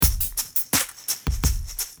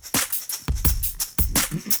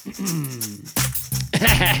I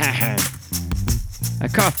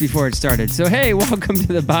coughed before it started. So, hey, welcome to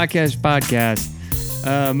the Botcash Podcast.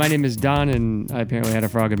 My name is Don, and I apparently had a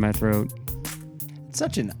frog in my throat. It's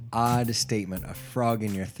such an odd statement, a frog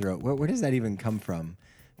in your throat. Where does that even come from?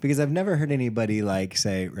 Because I've never heard anybody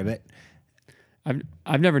say, ribbit.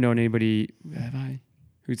 I've never known anybody, have I,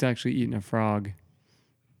 who's actually eaten a frog.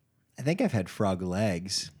 I think I've had frog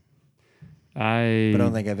legs, But I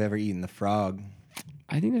don't think I've ever eaten the frog.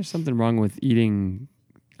 I think there's something wrong with eating.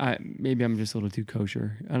 Maybe I'm just a little too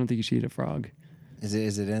kosher. I don't think you should eat a frog. Does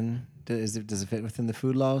it fit within the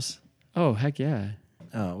food laws? Oh, heck yeah.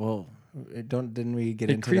 Oh, well, didn't we get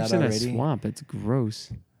It into creeps that in already? a swamp. It's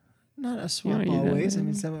gross. Not a swamp You don't eat always. that.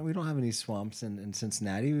 I mean, we don't have any swamps in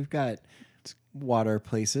Cincinnati. We've got water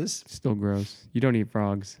places. Still gross. You don't eat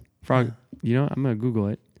frogs. Frog. You know, I'm gonna Google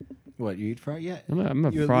it. What, you eat frog? Yeah. I'm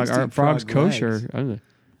a You at frog. least Are eat frogs frog kosher? legs.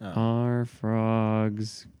 Are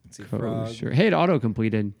frogs See, frog. kosher? Hey, it auto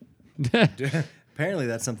completed. Apparently,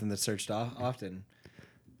 that's something that's searched often.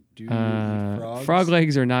 Do you eat frogs? Frog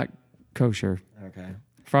legs are not kosher. Okay.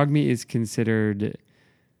 Frog meat is considered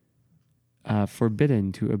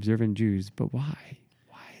forbidden to observant Jews, but why?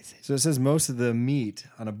 Why is it? So it says most of the meat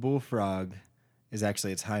on a bullfrog is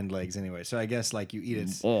actually its hind legs anyway. So I guess like you eat it.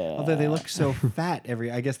 Although they look so fat,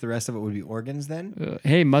 I guess the rest of it would be organs then?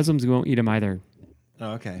 Hey, Muslims won't eat them either.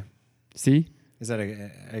 Oh, okay. See? Is that,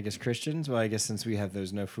 I guess, Christians? Well, I guess since we have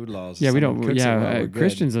those no food laws. Yeah, we someone don't. cooks it Yeah, well, we're good.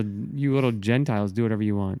 Christians, you little Gentiles, do whatever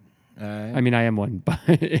you want. All right. I mean, I am one, but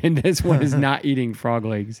and this one is not eating frog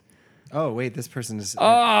legs. Oh, wait, this person is...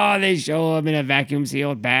 Oh, they show them in a vacuum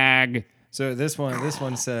sealed bag. So this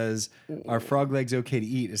one says, are frog legs okay to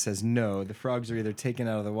eat? It says no. The frogs are either taken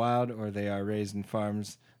out of the wild or they are raised in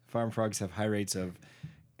farms. Farm frogs have high rates of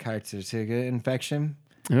chytrid infection.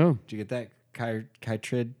 Oh, Did you get that?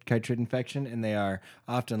 Chytrid infection, and they are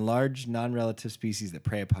often large, non-relative species that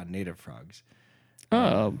prey upon native frogs.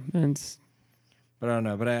 that's. But I don't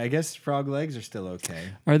know. But I guess frog legs are still okay.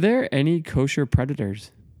 Are there any kosher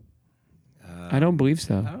predators? I don't believe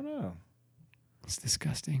so. I don't know. It's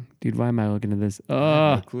disgusting, dude. Why am I looking at this? I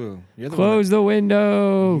have no clue. You're the Close the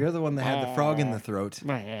window. You're the one that had the frog in the throat.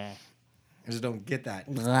 I just don't get that.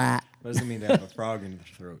 What does it mean to have a frog in the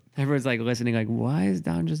throat? Everyone's like listening, like, why is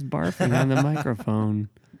Don just barfing on the microphone?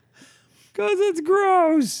 Because it's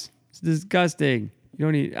gross. It's disgusting. You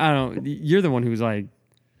don't eat. I don't. You're the one who's like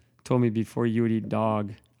told me before you would eat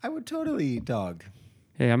dog. I would totally eat dog.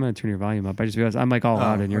 Hey, I'm gonna turn your volume up. I just realized I'm like all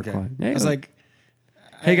loud and you're okay. quiet. I Hey, was like,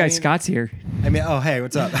 hey guys, I mean, Scott's here. I mean, oh, hey,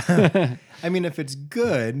 what's up? I mean, if it's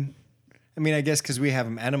good, I mean, I guess because we have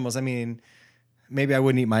animals, I mean, maybe I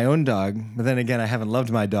wouldn't eat my own dog, but then again, I haven't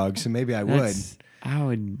loved my dog, so maybe I would. I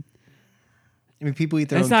would. I mean, people eat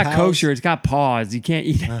their That's own not cows. kosher. It's got paws. You can't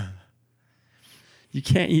eat. You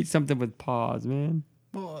can't eat something with paws, man.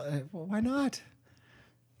 Well, why not?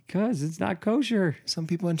 Because it's not kosher. Some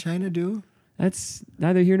people in China do. That's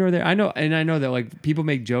neither here nor there. I know that like people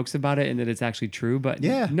make jokes about it and that it's actually true, but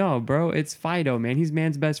Yeah. no, bro, it's Fido, man. He's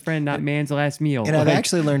man's best friend, not man's last meal. And I've Like,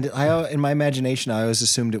 actually learned, in my imagination, I always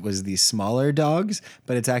assumed it was the smaller dogs,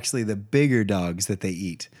 but it's actually the bigger dogs that they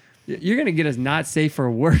eat. you're gonna get us not safe for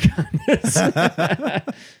work on this.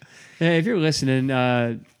 Hey, if you're listening,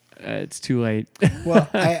 it's too late. Well,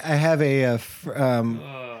 I have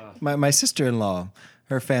my sister-in-law,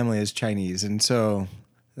 her family is Chinese, and so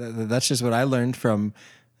that's just what I learned from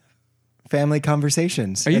family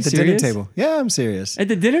conversations Are you at the serious? dinner table. Yeah, I'm serious. At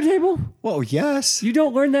the dinner table? Well, yes. You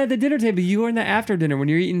don't learn that at the dinner table. You learn that after dinner when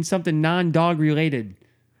you're eating something non-dog related.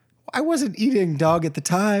 I wasn't eating dog at the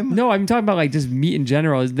time. No, I'm talking about like just meat in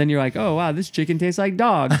general. Then you're like, oh wow, this chicken tastes like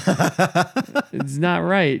dog. It's not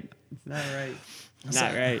right. It's not right.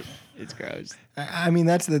 Not right. It's gross. I mean,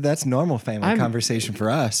 that's normal family conversation for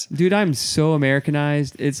us. Dude, I'm so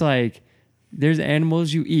Americanized. It's like there's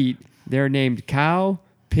animals you eat. They're named cow,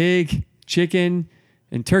 pig, chicken,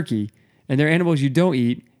 and turkey. And they're animals you don't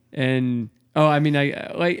eat. And I've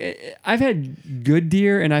had good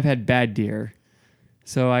deer and I've had bad deer.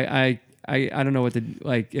 So I don't know what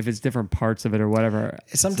if it's different parts of it or whatever.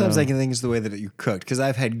 Sometimes I can think it's the way that you cooked, because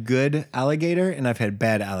I've had good alligator and I've had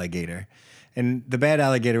bad alligator. And the bad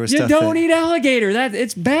alligator was You stuff don't eat alligator.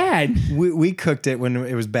 It's bad. we cooked it when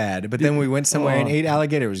it was bad, but then we went somewhere and ate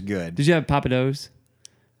alligator. It was good. Did you have Papados?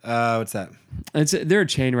 What's that? They're a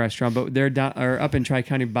chain restaurant, but they're up in Tri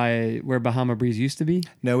County by where Bahama Breeze used to be.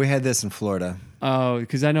 No, we had this in Florida. Oh,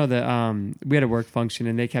 because I know that we had a work function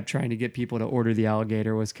and they kept trying to get people to order the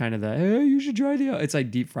alligator. Was kind of hey, you should try it's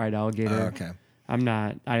like deep fried alligator. Oh, okay. I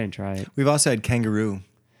didn't try it. We've also had kangaroo.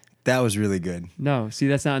 That was really good. No, see,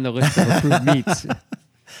 that's not on the list of approved meats.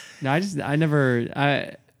 No, I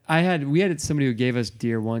we had somebody who gave us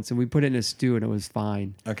deer once, and we put it in a stew, and it was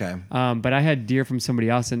fine. Okay. But I had deer from somebody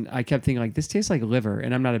else, and I kept thinking like, this tastes like liver,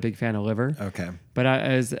 and I'm not a big fan of liver. Okay. But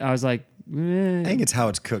I was like, I think it's how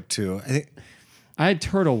it's cooked too. I had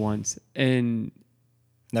turtle once, and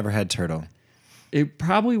Never had turtle. it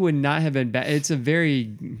probably would not have been bad. It's a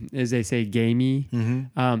very, as they say, gamey,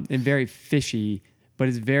 and very fishy, but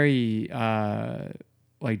it's very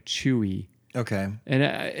like chewy. Okay. And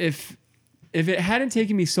if it hadn't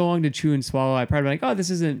taken me so long to chew and swallow, I'd probably be like, oh, this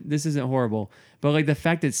isn't horrible. But like the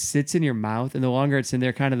fact it sits in your mouth, and the longer it's in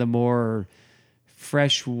there, kind of the more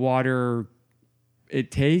fresh water it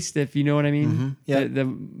tastes, if you know what I mean. Yeah. The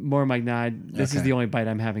more I'm like, nah, this is Okay. the only bite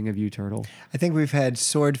I'm having of you, turtle. I think we've had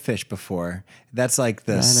swordfish before. That's like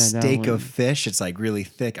the No, steak one. of fish. It's like really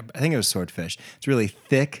thick. I think it was swordfish. It's really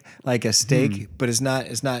thick, like a steak, but it's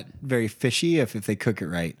not very fishy if they cook it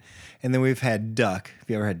right. And then we've had duck. Have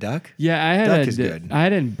you ever had duck? Yeah, I had Duck is good. I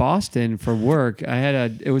had it in Boston for work.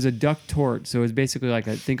 It was a duck tort, so it was basically like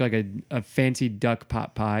a fancy duck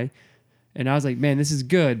pot pie. And I was like, man, this is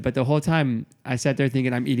good. But the whole time I sat there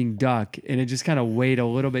thinking I'm eating duck, and it just kind of weighed a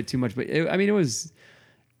little bit too much. But it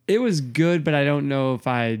was good, but I don't know if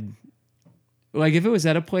like if it was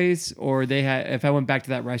at a place, or if I went back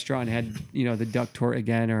to that restaurant and had, the duck tort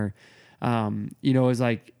again, or, it was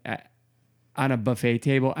like on a buffet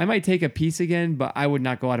table, I might take a piece again, but I would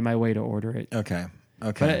not go out of my way to order it. Okay.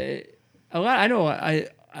 But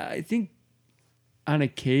I think on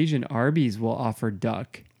occasion Arby's will offer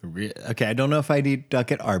duck. Okay, I don't know if I'd eat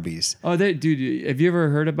duck at Arby's. Oh, dude, have you ever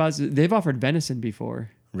heard about? They've offered venison before.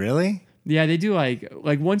 Really? Yeah, they do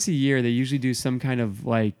like once a year. They usually do some kind of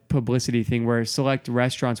like publicity thing where select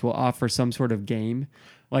restaurants will offer some sort of game,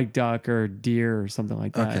 like duck or deer or something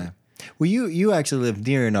like that. Okay. Well, you actually live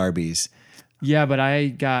near an Arby's. Yeah,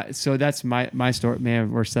 but so that's my story. Man,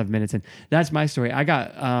 we're 7 minutes in. That's my story. I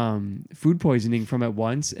got food poisoning from it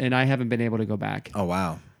once, and I haven't been able to go back. Oh,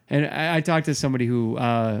 wow. And I talked to somebody who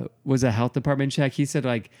was a health department check. He said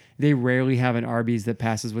like they rarely have an Arby's that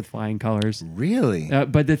passes with flying colors. Really?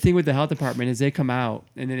 But the thing with the health department is they come out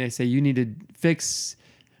and then they say you need to fix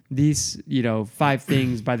these 5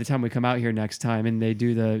 things by the time we come out here next time, and they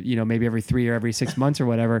do the maybe every 3 or every 6 months or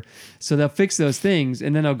whatever. So they'll fix those things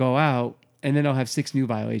and then they'll go out and then they'll have 6 new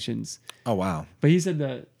violations. Oh, wow. But he said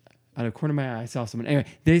that out of the corner of my eye I saw someone. Anyway,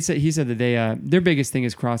 he said that they their biggest thing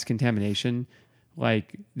is cross contamination.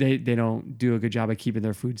 Like they don't do a good job of keeping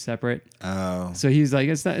their food separate. Oh. So he's like,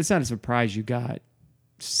 it's not a surprise you got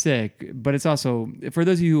sick, but it's also, for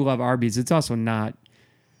those of you who love Arby's, it's also not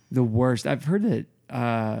the worst. I've heard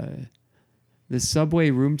that the Subway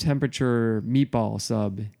room temperature meatball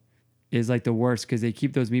sub is like the worst because they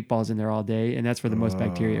keep those meatballs in there all day, and that's where the most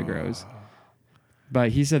bacteria grows.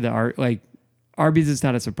 But he said that Arby's is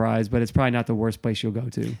not a surprise, but it's probably not the worst place you'll go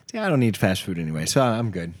to. Yeah, I don't need fast food anyway, so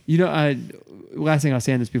I'm good. Last thing I'll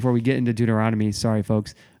say on this before we get into Deuteronomy, sorry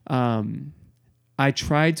folks. I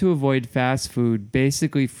tried to avoid fast food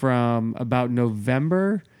basically from about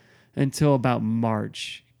November until about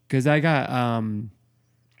March because I got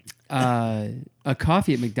a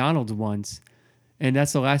coffee at McDonald's once, and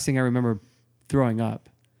that's the last thing I remember throwing up.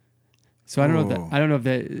 So I don't know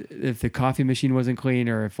if the coffee machine wasn't clean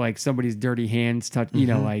or if like somebody's dirty hands touched,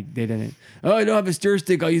 like they didn't. Oh, I don't have a stir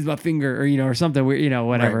stick. I'll use my finger or something weird,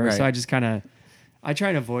 whatever. Right. So I just I try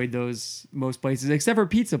and avoid those most places except for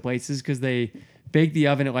pizza places because they bake the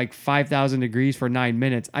oven at like 5,000 degrees for 9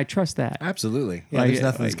 minutes. I trust that. Absolutely. Yeah, there's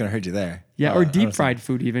nothing that's going to hurt you there. Yeah, or deep fried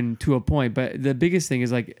food even to a point. But the biggest thing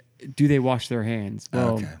is like, do they wash their hands?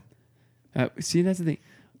 Well, see, that's the thing.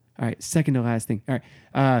 All right, second to last thing. All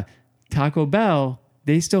right. Taco Bell,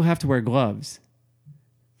 they still have to wear gloves.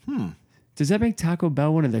 Does that make Taco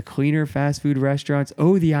Bell one of the cleaner fast food restaurants?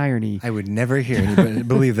 Oh, the irony. I would never hear anybody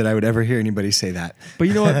believe that I would ever hear anybody say that. But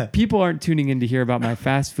you know what? People aren't tuning in to hear about my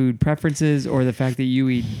fast food preferences or the fact that you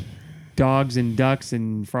eat dogs and ducks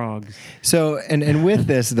and frogs. So, and with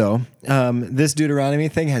this though, this Deuteronomy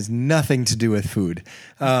thing has nothing to do with food.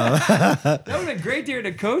 That would have been great during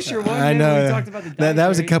a kosher one. I know. We talked about the that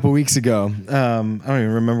was a couple weeks ago. I don't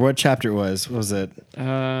even remember what chapter it was. What was it? Clean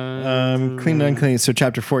and unclean. So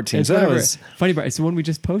chapter 14. So that was funny part. It's the one we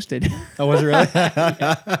just posted. Oh, was it really?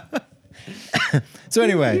 So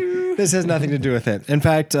anyway, this has nothing to do with it. In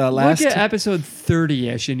fact, look at episode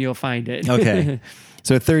 30-ish and you'll find it. Okay.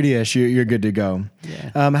 So 30-ish, you're good to go.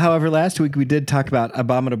 Yeah. However, last week we did talk about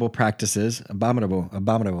abominable practices. Abominable.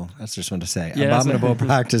 That's just one to say. Yeah, abominable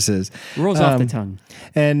practices. Rolls off the tongue.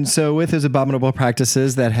 And so with his abominable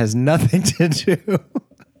practices, that has nothing to do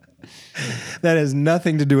That has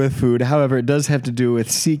nothing to do with food. However, it does have to do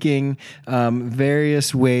with seeking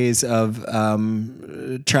various ways of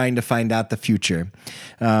trying to find out the future.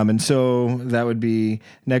 And so that would be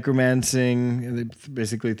necromancing,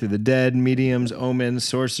 basically through the dead, mediums, omens,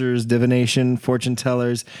 sorcerers, divination, fortune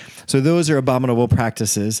tellers. So those are abominable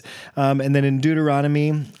practices. And then in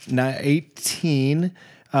Deuteronomy 18,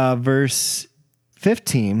 verse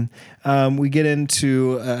 15, we get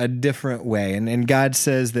into a different way. And God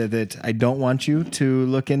says that I don't want you to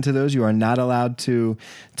look into those. You are not allowed to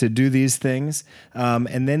do these things.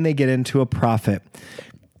 And then they get into a prophet.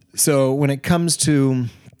 So when it comes to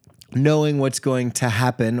knowing what's going to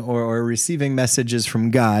happen or receiving messages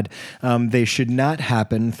from God, they should not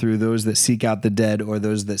happen through those that seek out the dead or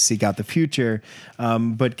those that seek out the future,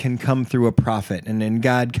 but can come through a prophet. And then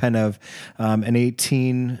God kind of, in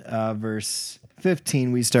 18 verse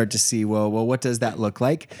 15, we start to see, well, what does that look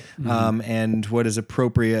like? And what is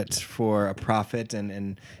appropriate for a prophet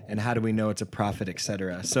and how do we know it's a prophet, et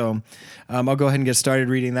cetera. So I'll go ahead and get started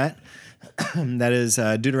reading that. That is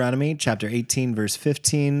Deuteronomy chapter 18, verse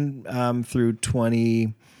 15 through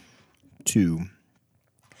 22.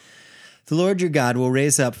 The Lord your God will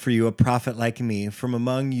raise up for you a prophet like me from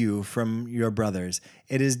among you, from your brothers.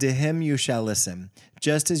 It is to him you shall listen,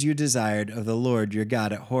 just as you desired of the Lord your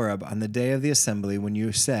God at Horeb on the day of the assembly, when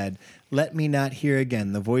you said, let me not hear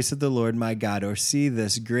again the voice of the Lord my God, or see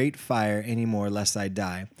this great fire any more, lest I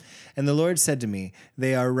die. And the Lord said to me,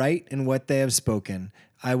 they are right in what they have spoken.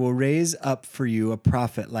 I will raise up for you a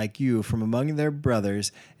prophet like you from among their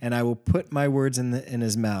brothers, and I will put my words in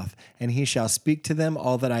his mouth, and he shall speak to them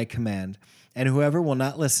all that I command. And whoever will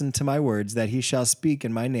not listen to my words that he shall speak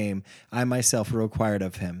in my name, I myself will require it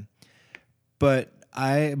of him. But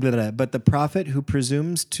the prophet who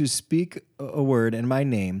presumes to speak a word in my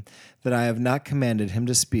name that I have not commanded him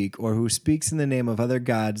to speak, or who speaks in the name of other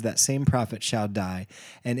gods, that same prophet shall die.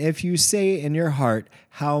 And if you say in your heart,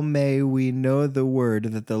 how may we know the word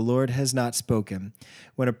that the Lord has not spoken?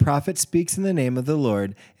 When a prophet speaks in the name of the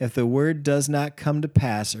Lord, if the word does not come to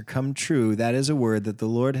pass or come true, that is a word that the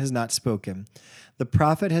Lord has not spoken. The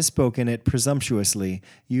prophet has spoken it presumptuously.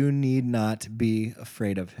 You need not be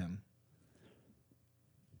afraid of him.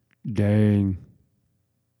 Dang.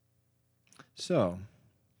 So,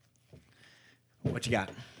 what you got?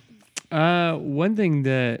 One thing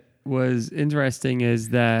that was interesting is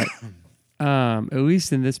that, at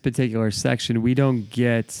least in this particular section, we don't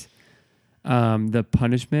get the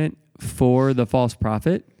punishment for the false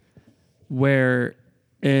prophet, where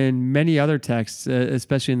in many other texts,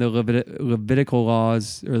 especially in the Levitical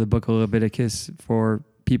laws or the book of Leviticus for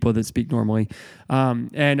people that speak normally,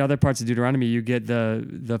 and other parts of Deuteronomy, you get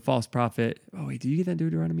the false prophet. Oh wait, do you get that in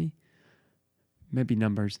Deuteronomy? Maybe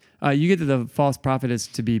Numbers. You get that the false prophet is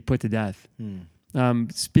to be put to death.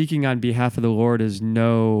 Speaking on behalf of the Lord is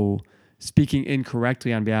speaking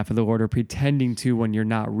incorrectly on behalf of the Lord, or pretending to when you're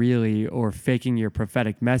not really, or faking your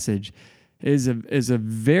prophetic message is a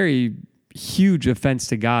very huge offense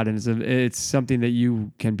to God, and it's something that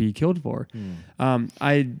you can be killed for.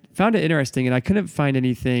 I found it interesting, and I couldn't find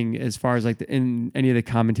anything as far as like in any of the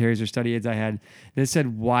commentaries or study aids I had that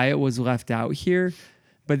said why it was left out here.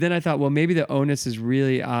 But then I thought, well, maybe the onus is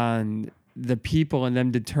really on the people and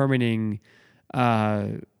them determining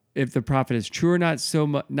if the prophet is true or not.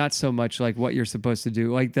 Not so much like what you're supposed to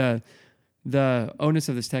do. Like the onus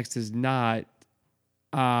of this text is not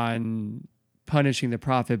on punishing the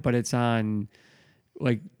prophet, but it's on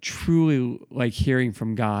like truly like hearing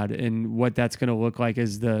from God and what that's going to look like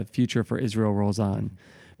as the future for Israel rolls on.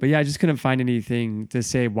 But yeah, I just couldn't find anything to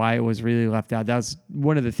say why it was really left out. That was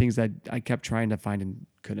one of the things that I kept trying to find and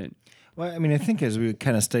couldn't. Well, I mean, I think as we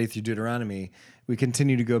kind of study through Deuteronomy, we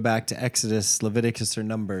continue to go back to Exodus, Leviticus, or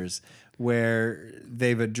Numbers, where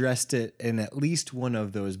they've addressed it in at least one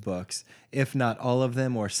of those books, if not all of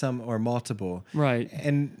them, or some, or multiple. Right.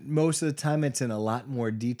 And most of the time it's in a lot more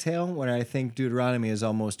detail, where I think Deuteronomy is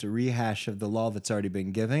almost a rehash of the law that's already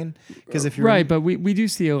been given. Because if you're right, but we do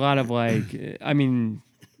see a lot of like, I mean,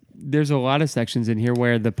 there's a lot of sections in here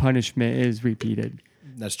where the punishment is repeated.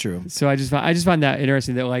 That's true. So I just found that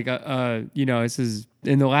interesting that like this is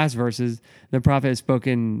in the last verses, the prophet has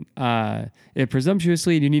spoken it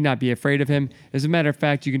presumptuously, and you need not be afraid of him. As a matter of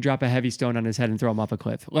fact, you can drop a heavy stone on his head and throw him off a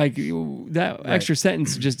cliff. Like that right. Extra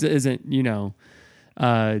sentence just isn't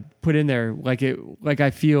put in there like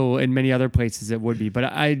I feel in many other places it would be.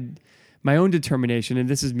 But my own determination, and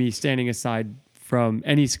this is me standing aside from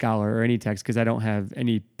any scholar or any text because I don't have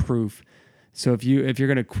any proof. So if you're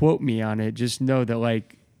going to quote me on it, just know that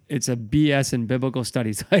like it's a BS in biblical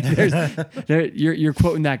studies. Like you're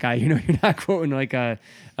quoting that guy. You're not quoting like a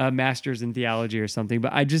master's in theology or something.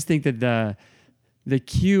 But I just think that the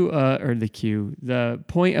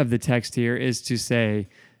point of the text here is to say,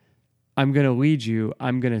 I'm going to lead you,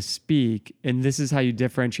 I'm going to speak, and this is how you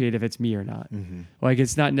differentiate if it's me or not. Mm-hmm. Like,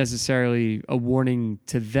 it's not necessarily a warning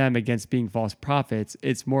to them against being false prophets.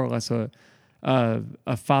 It's more or less a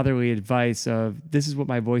fatherly advice of, this is what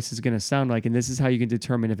my voice is going to sound like, and this is how you can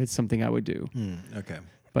determine if it's something I would do. Okay.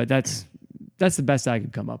 But that's the best I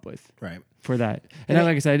could come up with Right. for that. And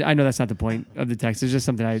like I said, I know that's not the point of the text. It's just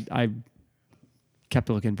something I kept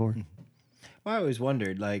looking for. Well, I always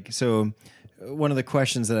wondered, like, so one of the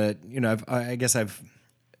questions that I guess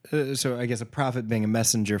a prophet being a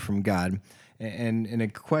messenger from God, and a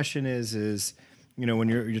question is when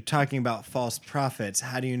you're talking about false prophets,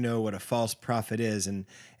 how do you know what a false prophet is? And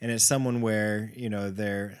it's someone where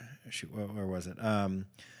they're where was it?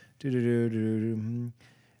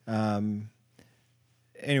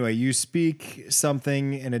 Anyway, you speak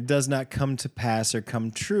something and it does not come to pass or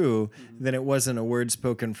come true, then it wasn't a word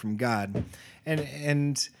spoken from God.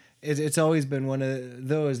 And it's always been one of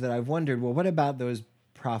those that I've wondered, well, what about those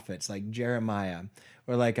prophets like Jeremiah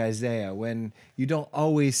or like Isaiah, when you don't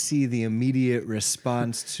always see the immediate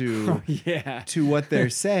response to what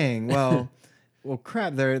they're saying? Well,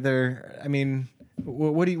 crap, they're I mean,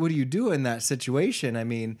 what do you do in that situation? I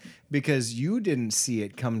mean, because you didn't see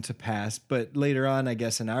it come to pass, but later on, I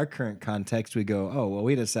guess in our current context, we go, oh, well,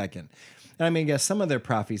 wait a second. And I mean, I guess some of their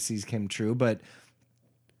prophecies came true, but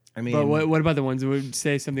I mean, but what about the ones that would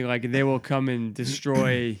say something like, they will come and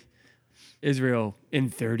destroy Israel in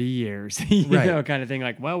 30 years, kind of thing?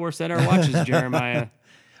 Like, well, we're set our watches, Jeremiah.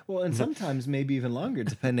 Well, and sometimes maybe even longer,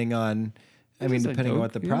 depending on, depending on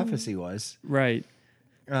what the prophecy was. Right.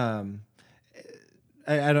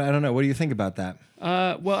 I don't know. What do you think about that?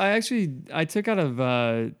 Well, I took out of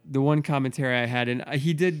the one commentary I had, and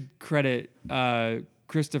he did credit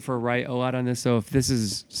Christopher Wright a lot on this. So if this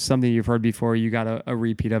is something you've heard before, you got a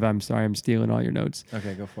repeat of, I'm sorry, I'm stealing all your notes.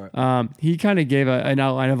 Okay, go for it. He kind of gave an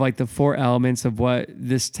outline of like the 4 elements of what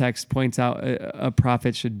this text points out a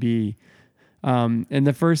prophet should be. And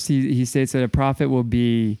the first, he states that a prophet will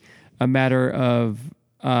be a matter of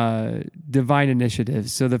divine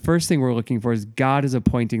initiative. So the first thing we're looking for is God is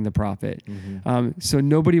appointing the prophet. Mm-hmm. So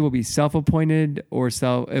nobody will be self-appointed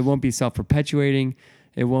it won't be self-perpetuating.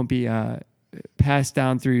 It won't be passed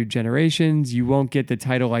down through generations. You won't get the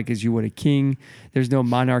title like as you would a king. There's no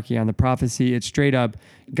monarchy on the prophecy. It's straight up,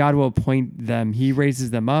 God will appoint them. He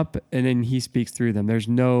raises them up and then he speaks through them. There's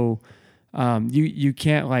no, you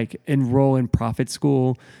can't like enroll in prophet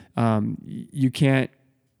school. You can't,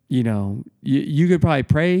 you could probably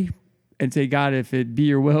pray and say, God, if it be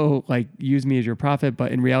your will, like use me as your prophet.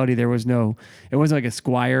 But in reality, it wasn't like a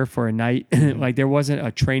squire for a night. Like there wasn't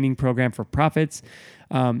a training program for prophets.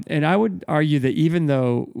 And I would argue that even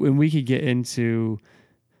though when we could get into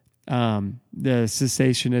the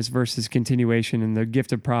cessationist versus continuation and the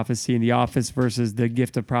gift of prophecy and the office versus the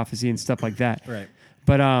gift of prophecy and stuff like that. Right.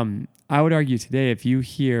 But I would argue today, if you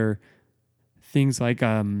hear things like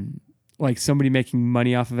somebody making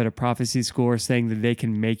money off of it at a prophecy school or saying that they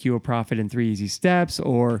can make you a prophet in 3 easy steps,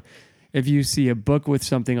 or if you see a book with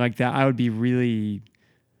something like that, I would be really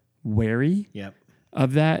wary. Yep.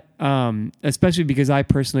 Of that, especially because I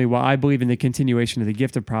personally, while I believe in the continuation of the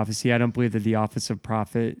gift of prophecy, I don't believe that the office of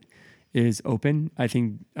prophet is open. I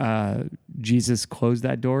think Jesus closed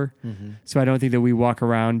that door. Mm-hmm. So I don't think that we walk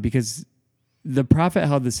around, because the prophet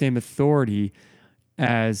held the same authority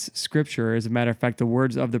as Scripture. As a matter of fact, the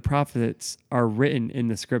words of the prophets are written in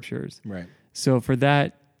the Scriptures. Right. So for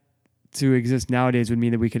that to exist nowadays would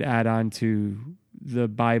mean that we could add on to the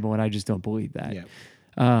Bible, and I just don't believe that.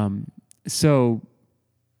 Yeah. So...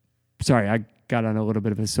 Sorry, I got on a little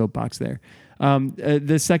bit of a soapbox there.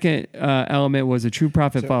 The second element was a true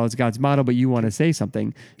prophet follows God's model, but you want to say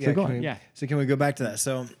something. So go on. So can we go back to that?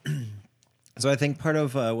 So I think part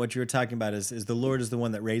of what you were talking about is the Lord is the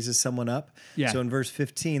one that raises someone up. Yeah. So in verse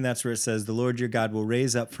 15, that's where it says, the Lord your God will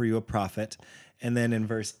raise up for you a prophet. And then in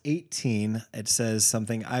verse 18, it says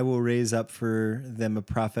something, I will raise up for them a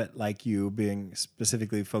prophet like you, being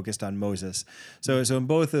specifically focused on Moses. So in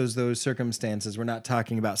both those circumstances, we're not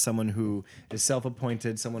talking about someone who is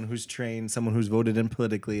self-appointed, someone who's trained, someone who's voted in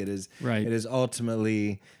politically. It is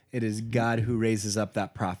ultimately God who raises up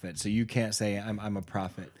that prophet. So you can't say I'm a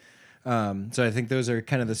prophet. So I think those are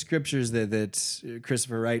kind of the scriptures that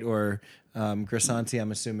Christopher Wright or Grisanti,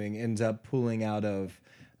 I'm assuming, ends up pulling out of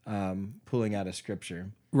Scripture.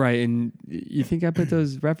 Right, and you think I put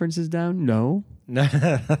those references down? No.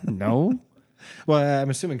 No? Well, I'm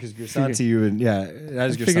assuming because Grisanti, you would, yeah. That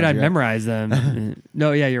is I figured Grisanti, I'd right? memorize them.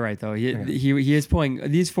 No, yeah, you're right though. He is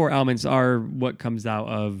pulling these four elements are what comes out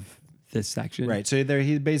of this section. Right. So they're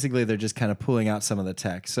just kind of pulling out some of the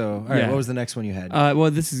text. So, all right, Yeah. what was the next one you had?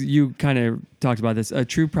 Well, this is you kind of talked about this. A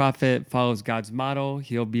true prophet follows God's model.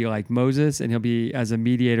 He'll be like Moses, and he'll be as a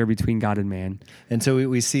mediator between God and man. And so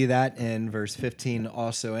we see that in verse 15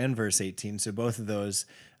 also and verse 18. So both of those,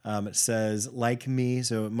 it says, like me.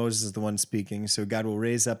 So Moses is the one speaking. So God will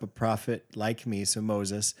raise up a prophet like me, so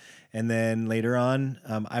Moses. And then later on,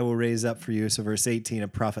 I will raise up for you, so verse 18, a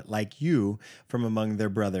prophet like you from among their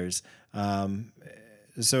brothers.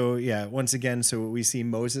 So yeah, once again, so we see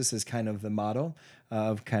Moses as kind of the model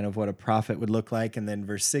of kind of what a prophet would look like. And then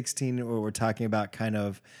verse 16, where we're talking about kind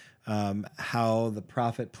of how the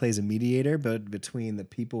prophet plays a mediator but between the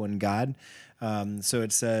people and God. So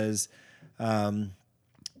it says, raise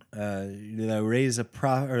a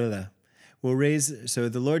prophet, so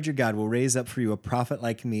the Lord your God will raise up for you a prophet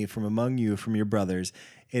like me from among you, from your brothers.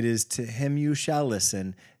 It is to him you shall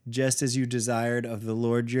listen, just as you desired of the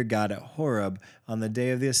Lord your God at Horeb on the day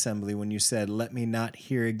of the assembly, when you said, let me not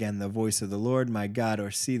hear again the voice of the Lord my God, or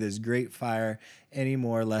see this great fire any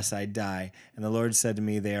more, lest I die. And the Lord said to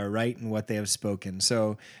me, they are right in what they have spoken.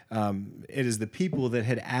 So it is the people that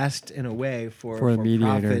had asked in a way for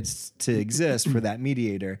prophets to exist, for that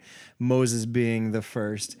mediator, Moses being the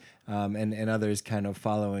first, and others kind of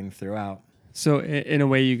following throughout. So in a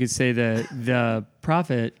way, you could say that the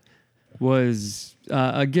prophet was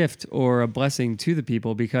a gift or a blessing to the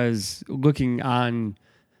people, because looking on,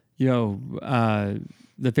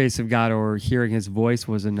 the face of God or hearing his voice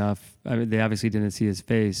was enough. I mean, they obviously didn't see his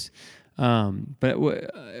face, but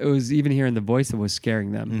it was even hearing the voice that was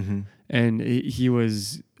scaring them. Mm-hmm. And he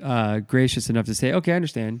was gracious enough to say, okay, I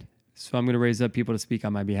understand. So I'm going to raise up people to speak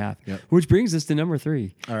on my behalf. Yep. Which brings us to number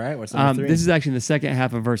 3. All right, what's number 3? This is actually in the second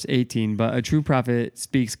half of verse 18, but a true prophet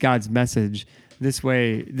speaks God's message. This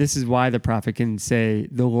is why the prophet can say,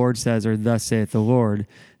 the Lord says, or thus saith the Lord.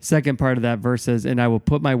 Second part of that verse says, and I will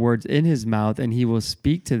put my words in his mouth, and he will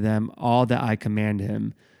speak to them all that I command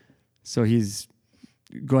him. So he's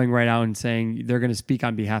going right out and saying, they're going to speak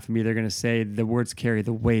on behalf of me. They're going to say the words carry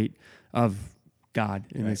the weight of God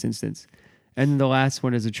in this instance. And the last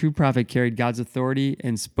one is, a true prophet carried God's authority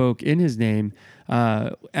and spoke in his name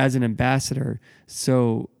as an ambassador.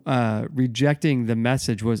 So rejecting the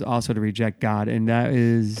message was also to reject God. And that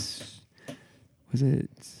is, was it?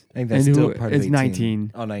 I think that's still part of 18. It's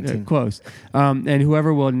 19. Oh, 19. Close. And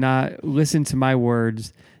whoever will not listen to my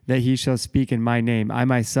words that he shall speak in my name, I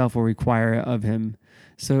myself will require it of him.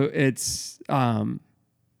 So it's,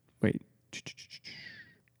 wait.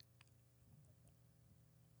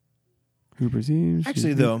 Who perceives?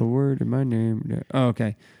 Actually, though, the word in my name. Oh,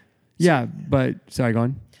 okay. Yeah, but sorry, go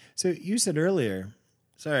on. So you said earlier,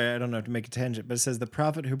 sorry, I don't know if to make a tangent, but it says, the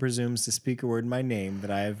prophet who presumes to speak a word in my name that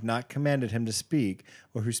I have not commanded him to speak,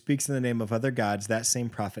 or who speaks in the name of other gods, that same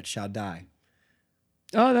prophet shall die.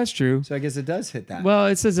 Oh, that's true. So I guess it does hit that. Well,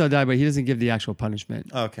 it says they'll die, but he doesn't give the actual punishment.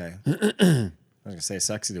 Okay. I was going to say it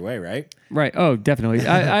sucks either way, right? Right. Oh, definitely.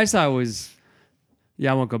 I saw it was...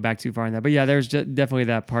 Yeah, I won't go back too far on that. But yeah, there's definitely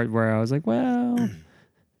that part where I was like, well,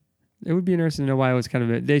 it would be interesting to know why it was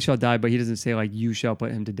kind of they shall die, but he doesn't say like you shall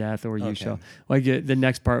put him to death or you shall. Like the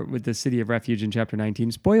next part with the city of refuge in chapter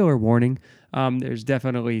 19, spoiler warning, there's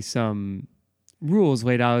definitely some rules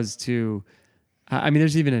laid out as to, I mean,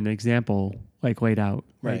 there's even an example like laid out.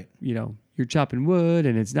 Right. Like, you're chopping wood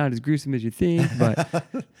and it's not as gruesome as you think. But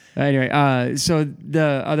anyway, so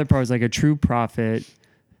the other part was like a true prophet,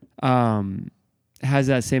 has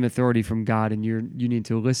that same authority from God, and you need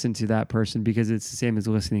to listen to that person because it's the same as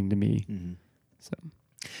listening to me. Mm-hmm. So,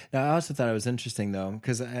 now I also thought it was interesting though,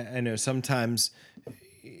 because I know sometimes,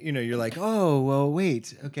 you're like, oh, well,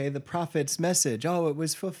 wait, okay, the prophet's message, oh, it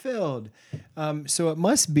was fulfilled, so it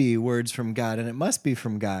must be words from God, and it must be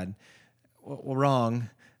from God. Well,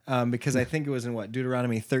 wrong. Because I think it was in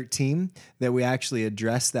Deuteronomy 13 that we actually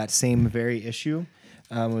addressed that same very issue.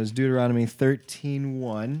 It was Deuteronomy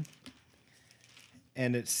 13:1.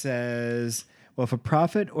 And it says, well, if a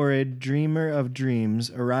prophet or a dreamer of dreams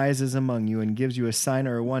arises among you and gives you a sign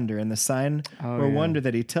or a wonder, and the sign wonder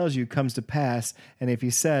that he tells you comes to pass, and if he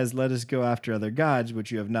says, let us go after other gods, which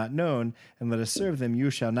you have not known, and let us serve them, you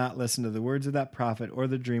shall not listen to the words of that prophet or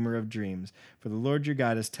the dreamer of dreams. For the Lord your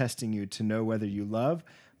God is testing you to know whether you love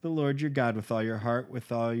the Lord your God with all your heart,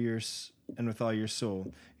 with all your and with all your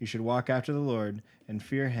soul. You should walk after the Lord and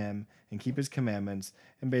fear him and keep his commandments.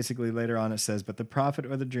 And basically later on it says, but the prophet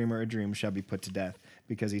or the dreamer or dream shall be put to death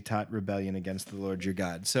because he taught rebellion against the Lord your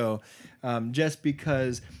God. So just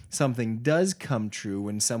because something does come true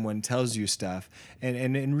when someone tells you stuff,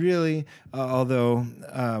 and really, although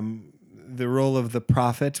the role of the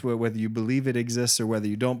prophet, whether you believe it exists or whether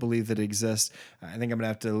you don't believe that it exists, I think I'm gonna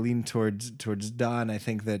have to lean towards Don. I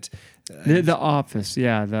think that The office,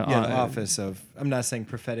 yeah, the office of, I'm not saying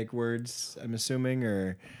prophetic words, I'm assuming,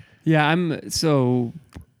 or yeah. I'm so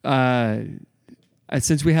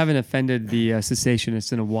since we haven't offended the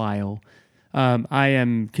cessationists in a while, I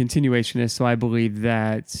am continuationist, so I believe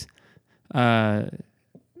that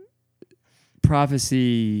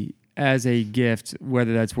prophecy as a gift,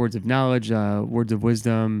 whether that's words of knowledge, words of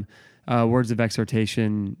wisdom, words of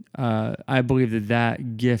exhortation, I believe that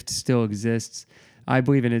that gift still exists. I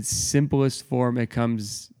believe in its simplest form, it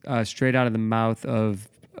comes straight out of the mouth of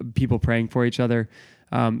people praying for each other,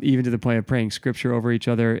 even to the point of praying scripture over each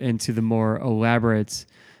other, and to the more elaborate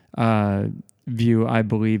view, I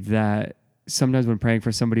believe that sometimes when praying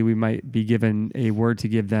for somebody, we might be given a word to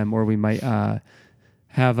give them, or we might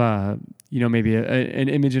have maybe an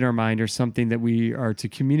image in our mind or something that we are to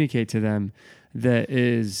communicate to them that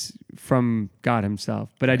is from God himself.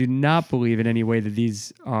 But I do not believe in any way that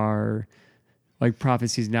these are like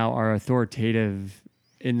prophecies now are authoritative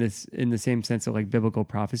in the same sense that like biblical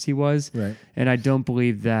prophecy was. right. And I don't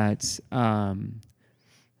believe that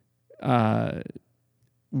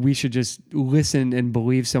we should just listen and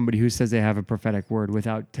believe somebody who says they have a prophetic word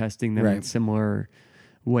without testing them in Right. similar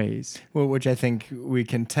ways. Well, which I think we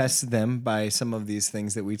can test them by some of these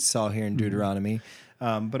things that we saw here in Deuteronomy.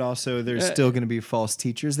 But also there's still going to be false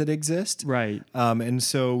teachers that exist. Right. And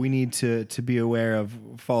so we need to be aware of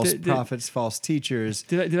false prophets, false teachers.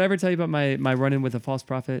 Did I ever tell you about my run-in with a false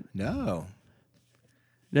prophet? No.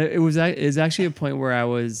 It was actually a point where I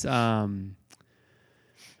was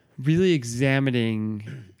really examining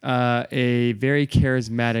a very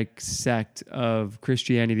charismatic sect of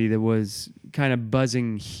Christianity that was kind of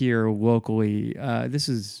buzzing here locally. This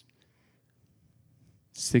is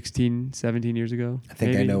 16, 17 years ago. I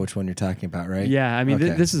think maybe. I know which one you're talking about, right? Yeah, I mean, Okay.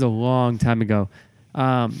 this is a long time ago.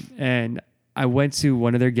 And I went to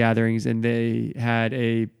one of their gatherings, and they had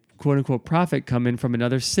a quote-unquote prophet come in from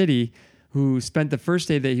another city who spent the first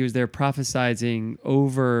day that he was there prophesizing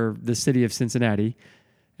over the city of Cincinnati.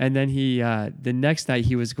 And then the next night,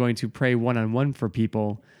 he was going to pray one-on-one for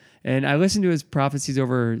people. And I listened to his prophecies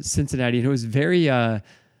over Cincinnati, and it was very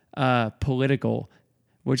political,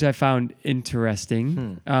 which I found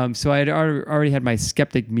interesting. So I had already had my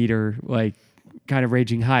skeptic meter like kind of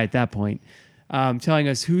raging high at that point, telling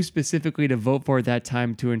us who specifically to vote for at that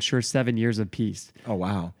time to ensure 7 years of peace. Oh,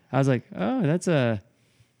 wow. I was like, oh, that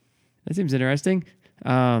seems interesting,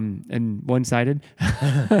 and one-sided.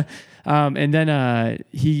 And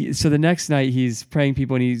then so the next night he's praying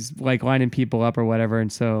people and he's like lining people up or whatever.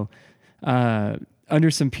 And so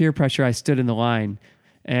under some peer pressure, I stood in the line.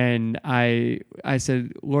 And I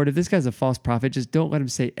said, Lord, if this guy's a false prophet, just don't let him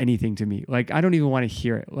say anything to me. Like, I don't even want to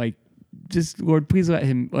hear it. Like, just, Lord, please let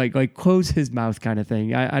him, like close his mouth kind of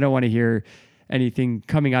thing. I don't want to hear anything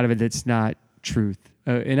coming out of it that's not truth.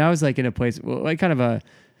 And I was like in a place, like kind of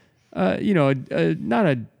not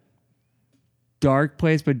a dark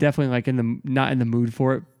place, but definitely like not in the mood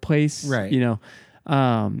for it place. Right.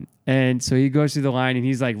 And so he goes through the line and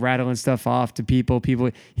he's like rattling stuff off to people.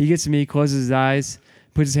 He gets to me, closes his eyes,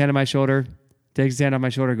 puts his hand on my shoulder, takes his hand on my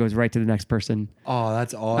shoulder, goes right to the next person. Oh,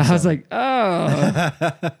 that's awesome. I was like, oh,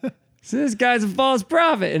 so this guy's a false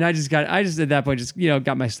prophet. And I just at that point, just,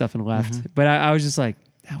 got my stuff and left. But I was just like,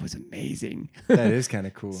 that was amazing. That is kind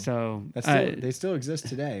of cool. So they still exist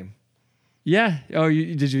today. yeah. Oh,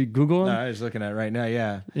 did you Google them? No, I was looking at it right now.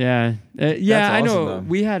 Yeah. Yeah. That's I know. awesome, though.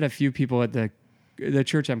 We had a few people at the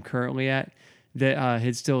church I'm currently at that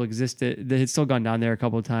had still existed. They had still gone down there a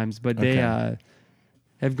couple of times, but they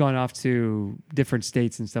have gone off to different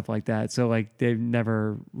states and stuff like that. So like they've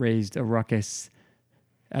never raised a ruckus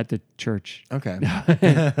at the church Okay.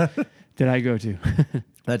 that I go to.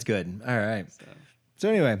 That's good. All right. So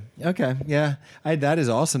anyway, okay. Yeah. That is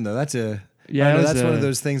awesome, though. That's Yeah, it was that's one of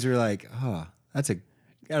those things where you're like, oh, that's I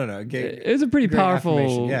don't know. It was a pretty great powerful,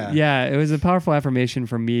 affirmation. Yeah. it was a powerful affirmation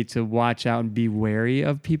for me to watch out and be wary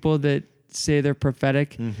of people that say they're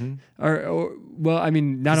prophetic, or well, I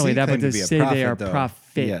mean, not only that, but to say they are prophets.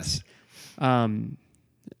 Yes.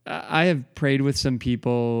 I have prayed with some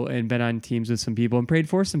people and been on teams with some people and prayed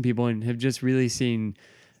for some people and have just really seen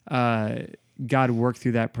God work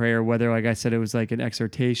through that prayer, whether, like I said, it was like an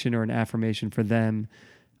exhortation or an affirmation for them,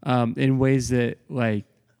 in ways that like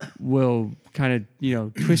will kind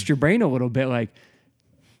of, twist your brain a little bit. Like,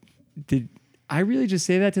 did I really just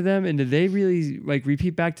say that to them? And did they really like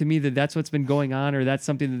repeat back to me that that's what's been going on, or that's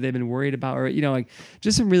something that they've been worried about, or, like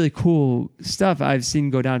just some really cool stuff I've seen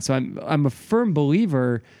go down. So I'm a firm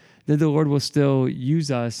believer that the Lord will still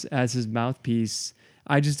use us as his mouthpiece.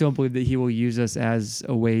 I just don't believe that he will use us as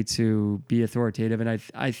a way to be authoritative. And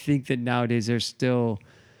I think that nowadays there's still,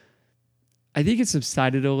 I think it's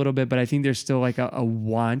subsided a little bit, but I think there's still like a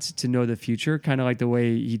want to know the future, kind of like the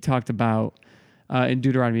way he talked about in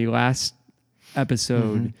Deuteronomy last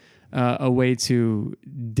episode, a way to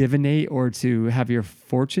divinate or to have your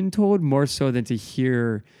fortune told more so than to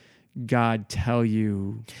hear God tell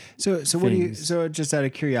you. So what do you? So just out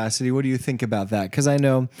of curiosity, what do you think about that? Because I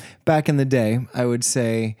know back in the day, I would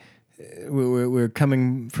say we're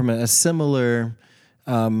coming from a similar,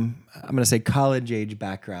 I'm going to say college age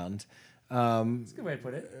background. That's a good way to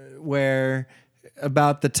put it. Where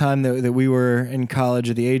about the time that we were in college,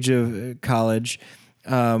 at the age of college,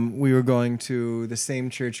 we were going to the same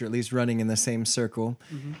church, or at least running in the same circle,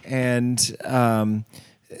 and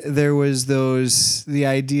there was the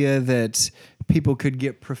idea that people could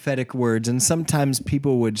get prophetic words, and sometimes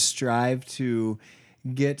people would strive to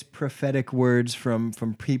get prophetic words from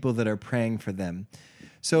people that are praying for them.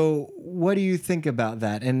 So what do you think about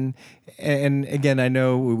that? And again, I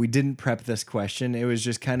know we didn't prep this question. It was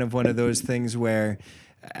just kind of one of those things where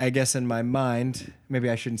I guess in my mind, maybe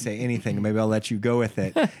I shouldn't say anything. Maybe I'll let you go with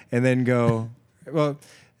it and then go, well,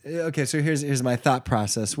 okay, so here's my thought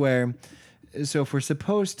process so if we're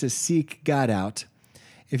supposed to seek God out,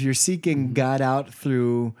 if you're seeking God out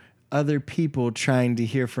through other people trying to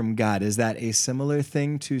hear from God, is that a similar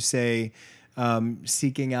thing to say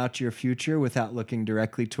seeking out your future without looking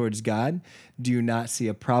directly towards God? Do you not see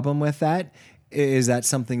a problem with that? Is that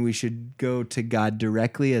something we should go to God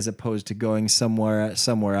directly as opposed to going somewhere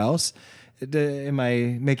else? Am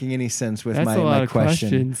I making any sense with my question? That's a lot of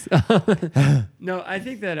questions. No, I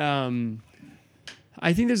think that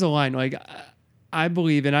I think there's a line. Like, I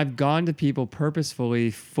believe, and I've gone to people purposefully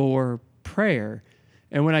for prayer.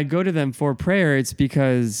 And when I go to them for prayer, it's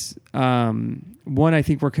because, one, I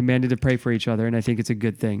think we're commanded to pray for each other, and I think it's a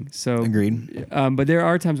good thing. So, agreed. But there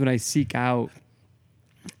are times when I seek out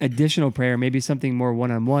additional prayer, maybe something more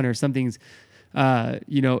one-on-one, or something's,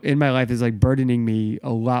 in my life is like burdening me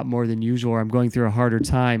a lot more than usual, or I'm going through a harder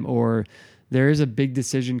time, or there is a big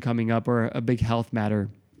decision coming up, or a big health matter.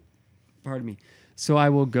 Pardon me. So I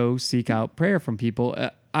will go seek out prayer from people.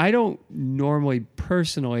 I don't normally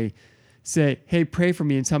personally say, hey, pray for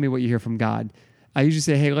me and tell me what you hear from God. I usually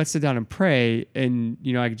say, hey, let's sit down and pray. And,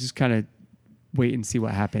 I just kind of wait and see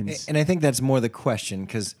what happens. And I think that's more the question,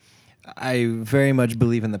 because I very much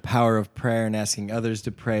believe in the power of prayer and asking others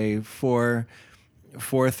to pray for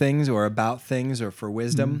things or about things or for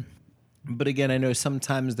wisdom. But again, I know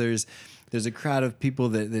sometimes there's a crowd of people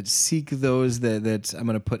that seek those that I'm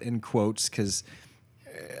going to put in quotes, because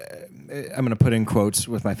I'm going to put in quotes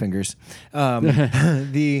with my fingers.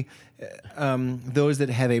 Those that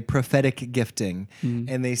have a prophetic gifting,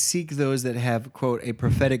 and they seek those that have, quote, a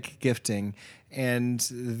prophetic gifting, and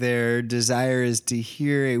their desire is to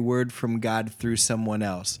hear a word from God through someone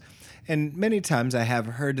else. And many times I have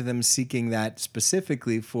heard them seeking that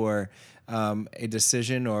specifically for a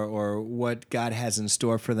decision or what God has in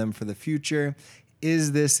store for them for the future.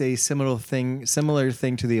 Is this a similar thing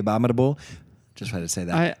to the abominable? Just try to say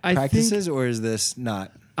that. I practices, or is this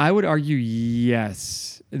not? I would argue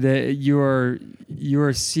yes, that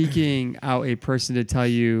you're seeking out a person to tell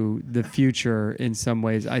you the future in some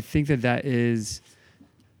ways. I think that is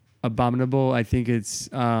abominable. I think it's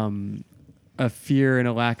a fear and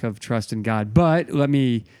a lack of trust in God. But let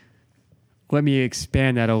me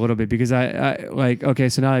expand that a little bit, because I like, okay,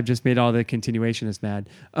 so now I've just made all the continuationists mad.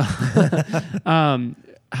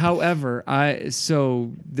 However,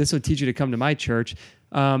 so this will teach you to come to my church.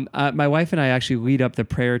 My wife and I actually lead up the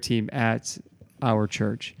prayer team at our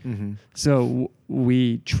church. So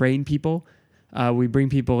we train people. We bring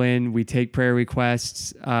people in. We take prayer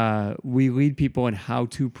requests. We lead people in how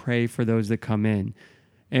to pray for those that come in.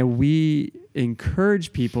 And we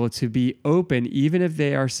encourage people to be open, even if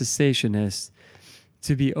they are cessationists,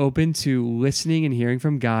 to be open to listening and hearing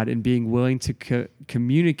from God and being willing to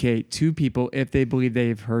communicate to people if they believe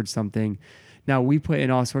they've heard something. Now, we put in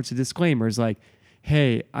all sorts of disclaimers like,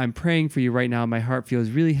 hey, I'm praying for you right now. My heart feels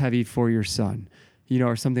really heavy for your son,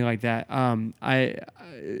 or something like that.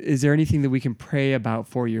 Is there anything that we can pray about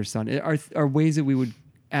for your son? Are ways that we would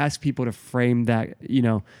ask people to frame that,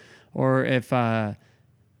 or if,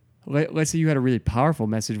 let's say you had a really powerful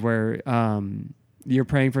message where you're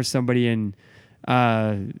praying for somebody and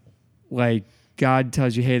like God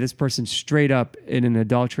tells you, hey, this person's straight up in an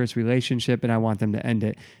adulterous relationship and I want them to end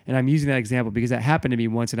it. And I'm using that example because that happened to me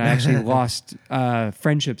once and I actually lost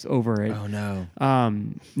friendships over it. Oh, no.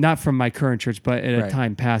 Not from my current church, but at a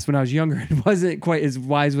time past. When I was younger, it wasn't quite as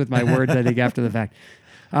wise with my words, I think, after the fact.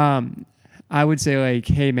 I would say like,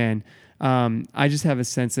 hey, man, I just have a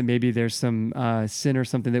sense that maybe there's some sin or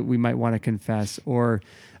something that we might want to confess, or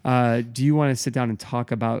do you want to sit down and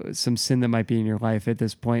talk about some sin that might be in your life at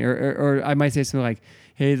this point? Or I might say something like,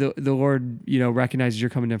 hey, the Lord, recognizes you're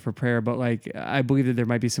coming in for prayer, but like, I believe that there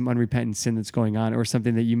might be some unrepentant sin that's going on or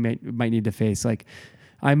something that you might need to face. Like,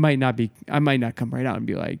 I might not come right out and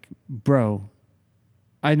be like, bro,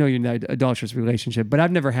 I know you're in that adulterous relationship, but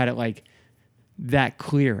I've never had it like that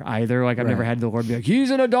clear either. Like I've never had the Lord be like, he's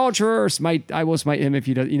an adulterer, I will smite him if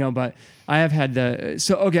he does, but I have had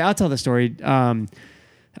I'll tell the story.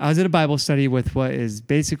 I was at a Bible study with what is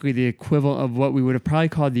basically the equivalent of what we would have probably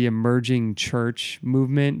called the emerging church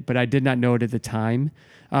movement, but I did not know it at the time.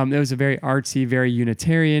 It was a very artsy, very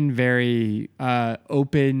Unitarian, very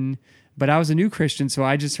open, but I was a new Christian, so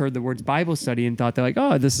I just heard the words Bible study and thought that like,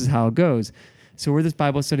 oh, this is how it goes. So we're this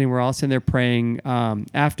Bible study and we're all sitting there praying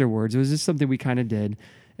afterwards. It was just something we kind of did.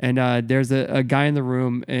 And there's a guy in the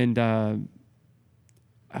room and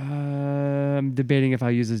I'm debating if I'll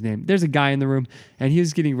use his name. There's a guy in the room and he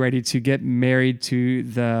was getting ready to get married to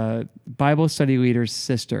the Bible study leader's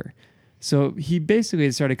sister. So he basically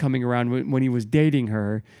started coming around when he was dating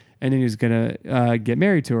her and then he was going to get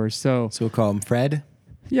married to her. So we'll call him Fred?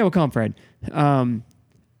 Yeah, we'll call him Fred. I'm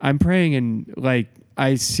praying and like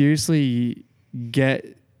I seriously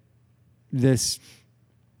get this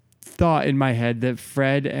thought in my head that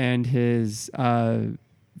Fred and his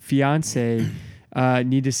fiance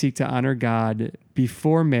need to seek to honor God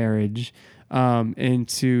before marriage and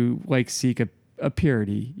to like seek a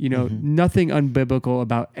purity, nothing unbiblical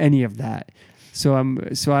about any of that. So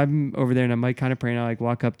I'm over there and I'm like kind of praying. I like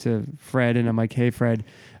walk up to Fred and I'm like, hey Fred,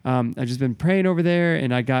 I've just been praying over there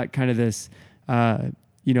and I got kind of this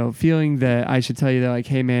feeling that I should tell you that like,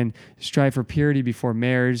 hey man, strive for purity before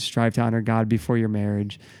marriage, strive to honor God before your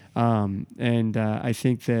marriage. I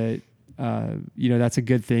think that, that's a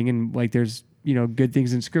good thing. And like, there's, good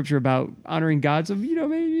things in scripture about honoring God. So,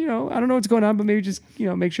 maybe, I don't know what's going on, but maybe just,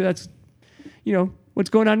 make sure that's,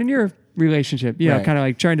 what's going on in your relationship, kind of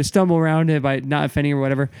like trying to stumble around it by not offending or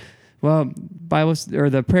whatever. Well,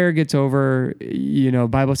 the prayer gets over,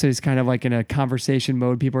 Bible study is kind of like in a conversation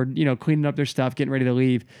mode. People are, cleaning up their stuff, getting ready to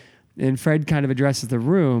leave. And Fred kind of addresses the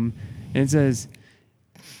room and says,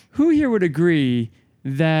 who here would agree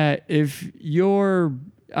that if you're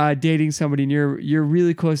dating somebody and you're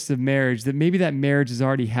really close to marriage, that maybe that marriage has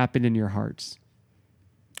already happened in your hearts?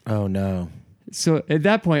 Oh, no. So at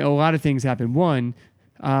that point, a lot of things happened. One,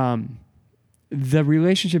 the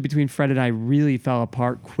relationship between Fred and I really fell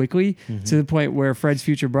apart quickly to the point where Fred's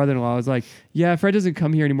future brother-in-law was like, yeah, Fred doesn't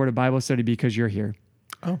come here anymore to Bible study because you're here.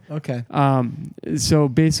 Oh, okay. So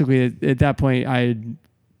basically at that point, I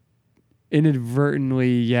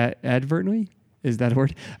inadvertently, advertently, is that a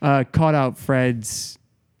word? Called out Fred's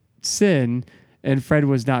sin, and Fred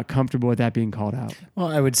was not comfortable with that being called out. Well,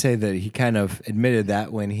 I would say that he kind of admitted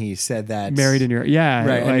that when he said that. Married in your,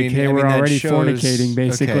 right. Like, hey, we're already fornicating,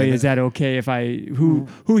 basically. Okay, is that okay if who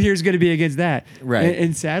here's going to be against that? Right.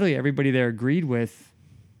 And sadly, everybody there agreed with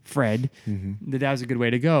Fred that was a good way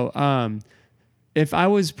to go. If I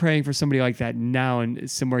was praying for somebody like that now and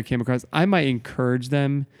somewhere came across, I might encourage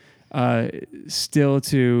them still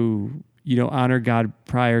to, honor God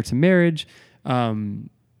prior to marriage.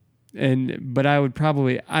 But I would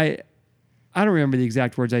probably, I don't remember the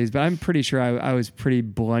exact words I used, but I'm pretty sure I was pretty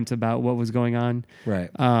blunt about what was going on. Right.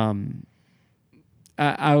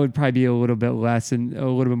 I would probably be a little bit less and a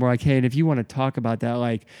little bit more like, hey, and if you want to talk about that,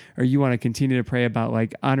 like, or you want to continue to pray about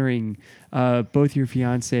like honoring both your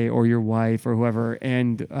fiance or your wife or whoever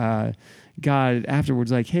and God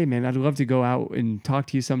afterwards, like, hey man, I'd love to go out and talk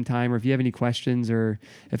to you sometime, or if you have any questions, or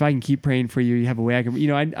if I can keep praying for you, you have a way I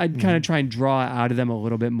can, I'd kind of try and draw out of them a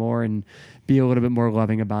little bit more and be a little bit more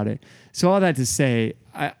loving about it. So all that to say,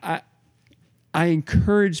 I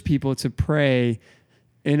encourage people to pray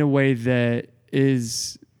in a way that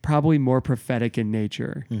is probably more prophetic in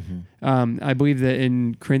nature. I believe that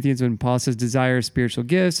in Corinthians when Paul says desire spiritual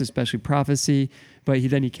gifts, especially prophecy, but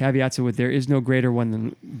he caveats it with there is no greater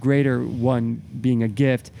one being a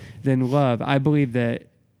gift than love. I believe that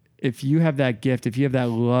if you have that gift, if you have that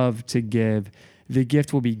love to give, the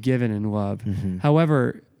gift will be given in love.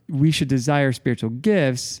 However, we should desire spiritual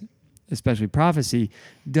gifts, especially prophecy,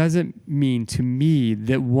 doesn't mean to me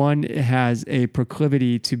that one has a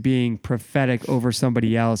proclivity to being prophetic over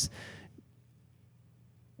somebody else,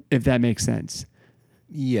 if that makes sense.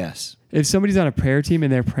 Yes. If somebody's on a prayer team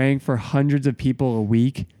and they're praying for hundreds of people a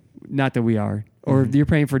week, not that we are, or you're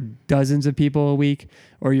praying for dozens of people a week,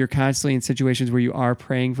 or you're constantly in situations where you are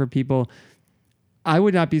praying for people, I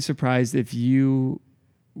would not be surprised if you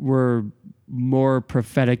were more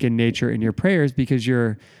prophetic in nature in your prayers, because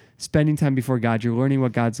you're spending time before God, you're learning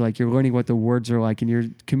what God's like, you're learning what the words are like, and you're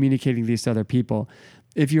communicating these to other people.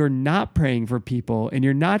 If you're not praying for people and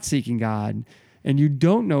you're not seeking God and you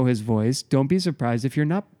don't know his voice, don't be surprised if you're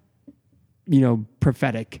not,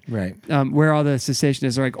 prophetic. Right. Where all the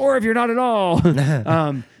cessationists are like, or if you're not at all.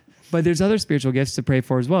 But there's other spiritual gifts to pray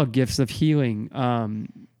for as well. Gifts of healing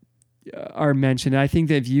are mentioned. And I think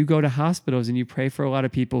that if you go to hospitals and you pray for a lot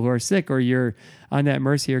of people who are sick, or you're on that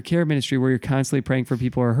mercy or care ministry where you're constantly praying for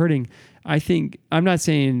people who are hurting, I'm not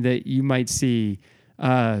saying that you might see,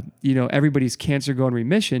 everybody's cancer go in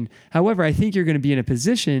remission. However, I think you're going to be in a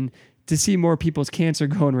position to see more people's cancer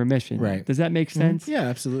go in remission. Right. Does that make sense? Yeah,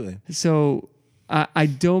 absolutely. So I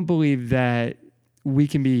don't believe that we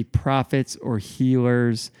can be prophets or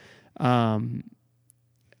healers. I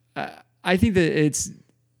think that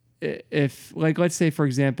if let's say, for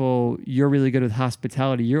example, you're really good with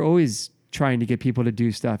hospitality, you're always trying to get people to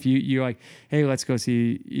do stuff. You're like, hey, let's go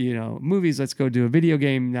see, movies. Let's go do a video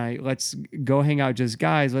game night. Let's go hang out just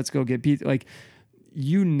guys. Let's go get pizza. Like,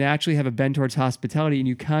 you naturally have a bend towards hospitality and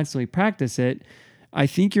you constantly practice it. I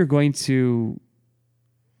think you're going to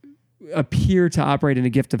appear to operate in a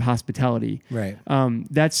gift of hospitality. Right.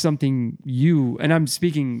 That's something and I'm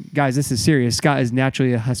speaking, guys, this is serious. Scott is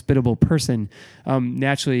naturally a hospitable person,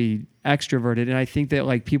 naturally extroverted. And I think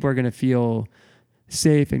that people are going to feel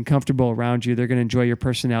safe and comfortable around you. They're going to enjoy your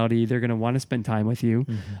personality. They're going to want to spend time with you.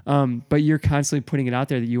 But you're constantly putting it out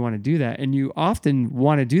there that you want to do that. And you often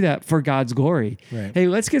want to do that for God's glory. Right. Hey,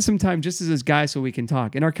 let's get some time just as guys so we can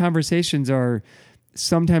talk. And our conversations are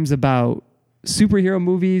sometimes about superhero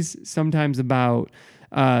movies, sometimes about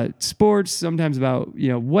sports, sometimes about,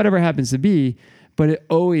 whatever happens to be, but it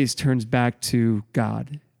always turns back to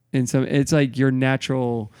God. And so it's like your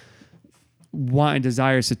natural want and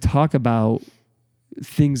desires to talk about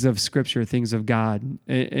things of Scripture, things of God.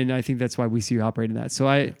 And I think that's why we see you operate in that. So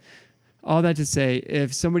all that to say,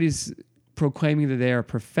 if somebody's proclaiming that they are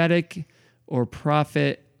prophetic or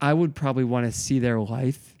prophet, I would probably want to see their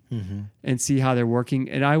life and see how they're working.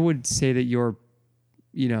 And I would say that your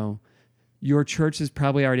church has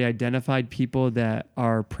probably already identified people that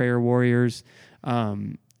are prayer warriors,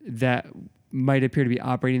 that might appear to be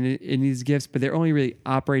operating in these gifts, but they're only really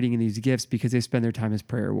operating in these gifts because they spend their time as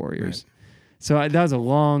prayer warriors. Right. So that was a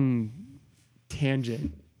long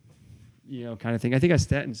tangent, kind of thing. I think I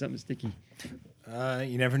sat in something sticky.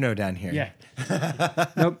 You never know down here. Yeah.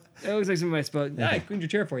 Nope. It looks like somebody might spell it. I cleaned your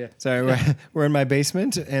chair for you. Sorry, we're in my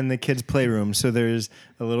basement and the kids' playroom. So there's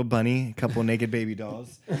a little bunny, a couple naked baby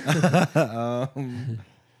dolls,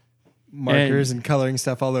 markers and coloring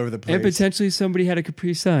stuff all over the place. And potentially somebody had a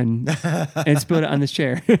Capri Sun and spilled it on this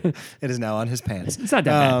chair. It is now on his pants. It's not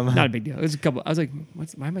that bad. Not a big deal. It was a couple. I was like,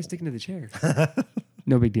 why am I sticking to the chair?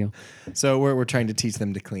 No big deal. So we're trying to teach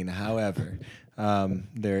them to clean. However,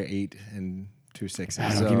 they're 8 and 2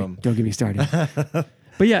 6s. Don't get me started.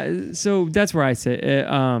 But yeah, so that's where I sit.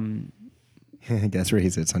 That's where he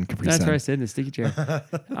sits on Capri Sun. That's where I sit in the sticky chair.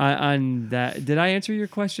 On that, did I answer your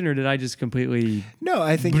question, or did I just completely? No,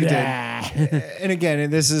 I think you did. And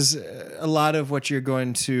again, this is a lot of what you're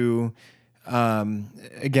going to.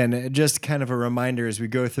 Again, just kind of a reminder as we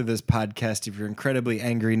go through this podcast. If you're incredibly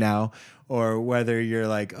angry now, or whether you're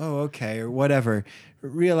like, oh, okay, or whatever,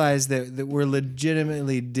 realize that we're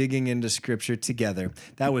legitimately digging into Scripture together.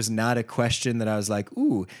 That was not a question that I was like,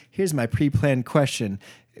 ooh, here's my pre-planned question.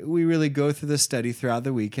 We really go through the study throughout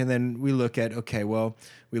the week, and then we look at,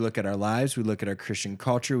 we look at our lives, we look at our Christian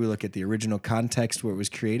culture, we look at the original context where it was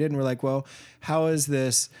created, and we're like, well, how is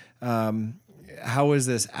this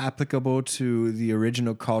applicable to the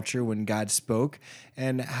original culture when God spoke,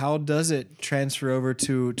 and how does it transfer over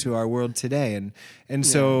to our world today? And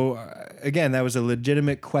so again, that was a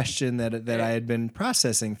legitimate question that I had been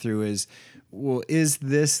processing through is, well, is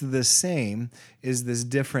this the same? Is this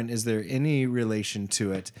different? Is there any relation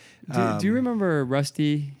to it? Do you remember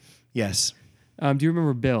Rusty? Yes. Do you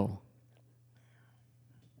remember Bill?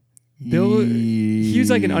 Bill, he was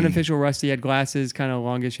like an unofficial Rusty. He had glasses, kind of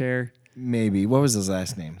longish hair. Maybe. What was his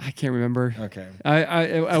last name? I can't remember. Okay.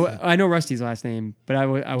 I know Rusty's last name, but I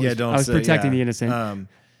was protecting the innocent.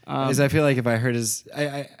 Because I feel like if I heard his,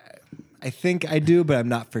 I think I do, but I'm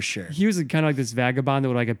not for sure. He was kind of like this vagabond that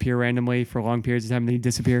would appear randomly for long periods of time and then he'd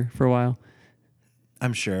disappear for a while.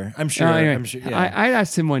 I'm sure. Anyway, I'm sure. Yeah. I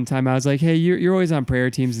asked him one time. I was like, "Hey, you're always on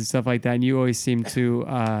prayer teams and stuff like that, and you always seem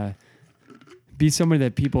to be somebody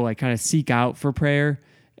that people like kind of seek out for prayer.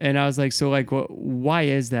 And I was like, so like, why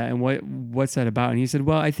is that? And what's that about? And he said,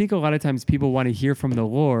 well, I think a lot of times people want to hear from the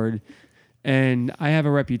Lord. And I have a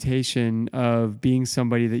reputation of being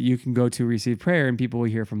somebody that you can go to receive prayer and people will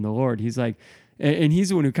hear from the Lord. He's like, and he's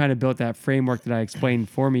the one who kind of built that framework that I explained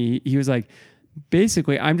for me. He was like,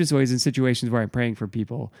 basically, I'm just always in situations where I'm praying for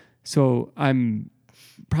people. So I'm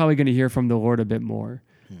probably going to hear from the Lord a bit more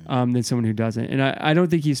than someone who doesn't. And I don't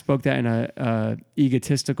think he spoke that in a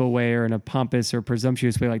egotistical way or in a pompous or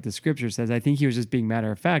presumptuous way like the scripture says. I think he was just being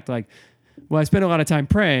matter of fact, like, well, I spend a lot of time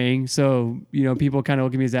praying, so people kind of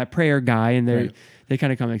look at me as that prayer guy, and they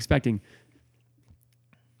kind of come expecting.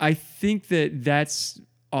 I think that's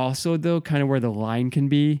also though kind of where the line can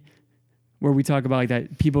be, where we talk about like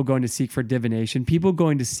that people going to seek for divination, people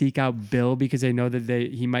going to seek out Bill because they know that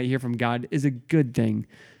he might hear from God is a good thing.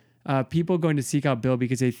 People going to seek out Bill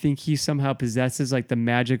because they think he somehow possesses like the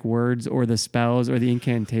magic words or the spells or the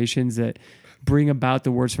incantations that bring about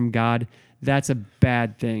the words from God. That's a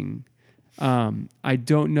bad thing. I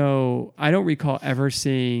don't know. I don't recall ever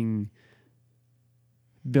seeing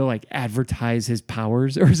Bill like advertise his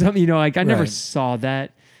powers or something, like I never saw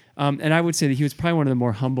that. And I would say that he was probably one of the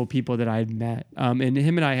more humble people that I had met. And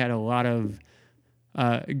him and I had a lot of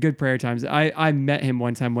good prayer times. I met him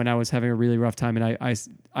one time when I was having a really rough time, and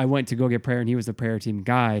I went to go get prayer, and he was the prayer team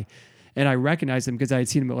guy. And I recognized him because I had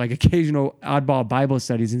seen him at like occasional oddball Bible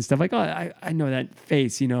studies and stuff like, oh, I know that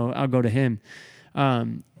face, I'll go to him.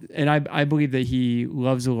 And I believe that he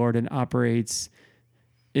loves the Lord and operates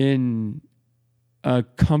in a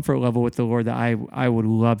comfort level with the Lord that I would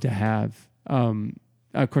love to have.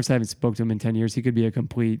 Of course, I haven't spoken to him in 10 years. He could be a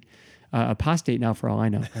complete apostate now for all I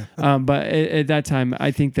know. But at that time,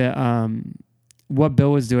 I think that what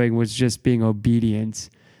Bill was doing was just being obedient,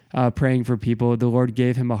 praying for people. The Lord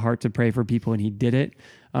gave him a heart to pray for people, and he did it.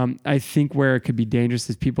 I think where it could be dangerous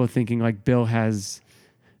is people thinking like Bill has...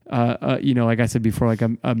 like I said before, like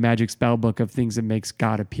a magic spell book of things that makes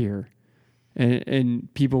God appear,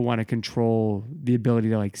 and people want to control the ability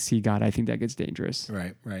to like see God. I think that gets dangerous.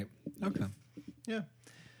 Right. Okay. Yeah.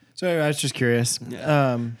 So I was just curious.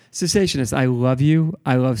 Cessationists, I love you.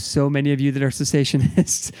 I love so many of you that are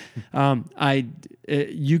cessationists.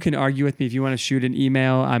 You can argue with me if you want to shoot an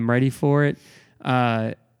email. I'm ready for it.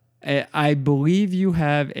 I believe you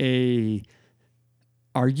have a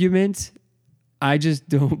argument. I just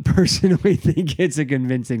don't personally think it's a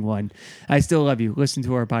convincing one. I still love you. Listen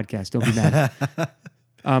to our podcast. Don't be mad.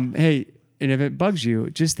 Hey, and if it bugs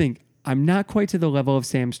you, just think, I'm not quite to the level of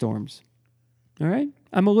Sam Storms. All right?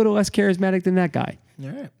 I'm a little less charismatic than that guy. All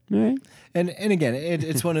right. All right? And again,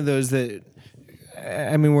 it's one of those that,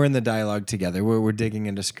 I mean, we're in the dialogue together. We're digging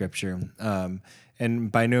into Scripture.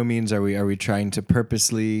 And by no means are we trying to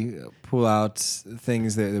purposely pull out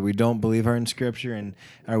things that we don't believe are in Scripture, and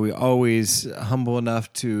are we always humble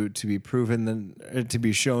enough to be proven to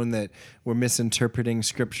be shown that we're misinterpreting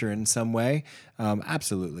Scripture in some way?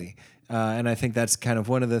 Absolutely. And I think that's kind of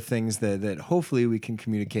one of the things that hopefully we can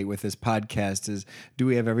communicate with this podcast is, do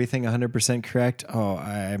we have everything 100% correct? Oh,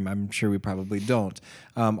 I'm sure we probably don't.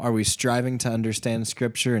 Are we striving to understand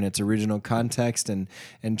Scripture in its original context and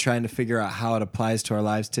trying to figure out how it applies to our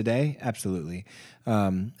lives today? Absolutely.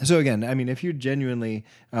 So again, I mean, if you genuinely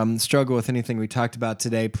struggle with anything we talked about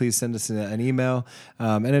today, please send us an email.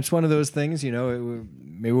 And it's one of those things,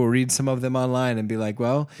 maybe we'll read some of them online and be like,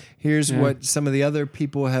 well, here's what some of the other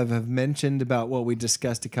people have mentioned about what we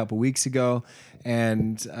discussed a couple weeks ago.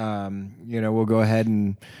 And, we'll go ahead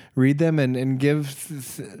and read them and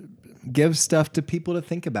give stuff to people to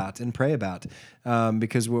think about and pray about,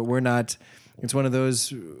 because we're not... It's one of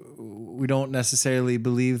those, we don't necessarily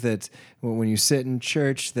believe that when you sit in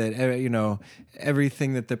church that,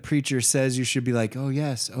 everything that the preacher says, you should be like, oh,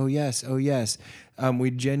 yes, oh, yes, oh, yes.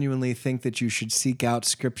 We genuinely think that you should seek out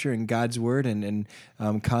Scripture and God's Word and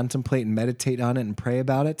contemplate and meditate on it and pray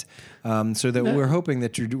about it, so that we're hoping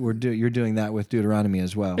that you're doing that with Deuteronomy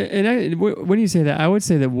as well. And when you say that, I would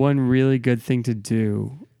say that one really good thing to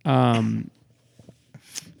do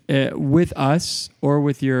with us or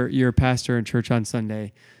with your pastor in church on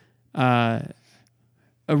Sunday, a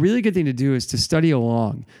really good thing to do is to study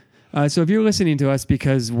along. So if you're listening to us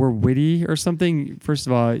because we're witty or something, first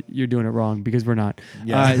of all, you're doing it wrong because we're not.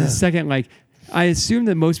 Yeah. Second, I assume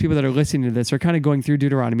that most people that are listening to this are kind of going through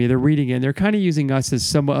Deuteronomy. They're reading it, and they're kind of using us as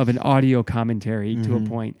somewhat of an audio commentary to a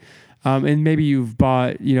point. And maybe you've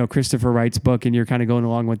bought, Christopher Wright's book and you're kind of going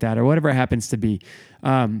along with that or whatever it happens to be.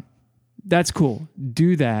 That's cool.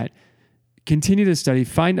 Do that. continue to study,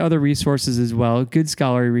 find other resources as well, good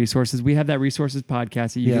scholarly resources. We have that resources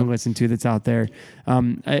podcast that you can listen to that's out there.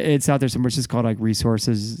 It's out there somewhere. It's just called like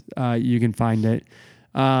resources. You can find it.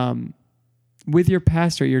 With your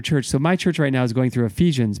pastor at your church. So my church right now is going through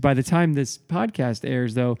Ephesians. By the time this podcast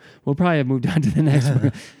airs, though, we'll probably have moved on to the next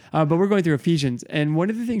one. But we're going through Ephesians. And one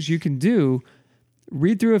of the things you can do,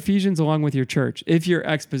 read through Ephesians along with your church, if you're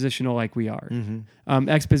expositional like we are.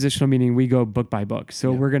 Expositional meaning we go book by book.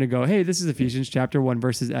 So we're going to go, hey, this is Ephesians chapter 1,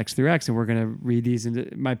 verses X through X, and we're going to read these,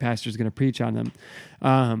 and my pastor's going to preach on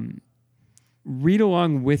them. Read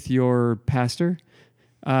along with your pastor.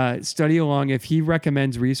 Study along. If he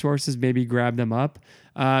recommends resources, maybe grab them up.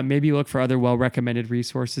 Maybe look for other well-recommended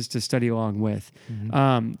resources to study along with.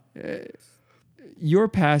 Your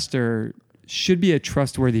pastor should be a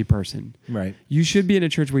trustworthy person. Right. You should be in a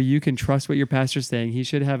church where you can trust what your pastor's saying. He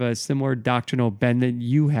should have a similar doctrinal bend that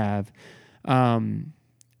you have. And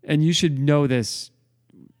you should know this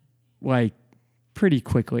like pretty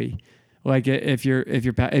quickly. Like if you're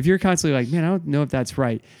constantly like, man, I don't know if that's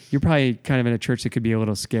right. You're probably kind of in a church that could be a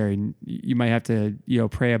little scary. You might have to,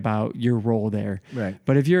 pray about your role there. Right.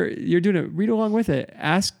 But if you're doing it, read along with it.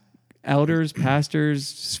 Ask elders, pastors,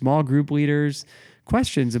 small group leaders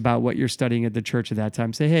questions about what you're studying at the church at that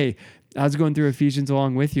time. Say, hey, I was going through Ephesians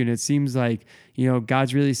along with you, and it seems like,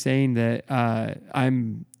 God's really saying that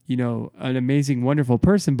I'm, an amazing, wonderful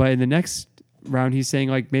person, but in the next round, he's saying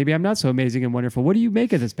like, maybe I'm not so amazing and wonderful. What do you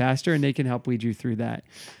make of this, pastor? And they can help lead you through that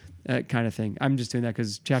kind of thing. I'm just doing that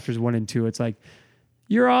because chapters 1 and 2, it's like,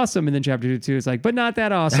 you're awesome. And then chapter 2, it's like, but not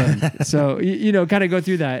that awesome. So, kind of go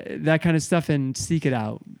through that kind of stuff and seek it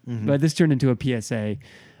out. But this turned into a PSA.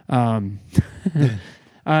 To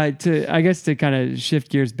kind of shift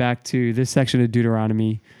gears back to this section of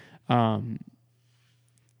Deuteronomy,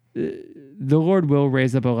 the Lord will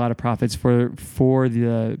raise up a lot of prophets for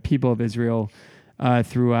the people of Israel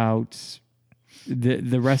throughout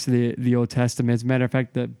the rest of the Old Testament. As a matter of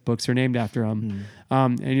fact, the books are named after them.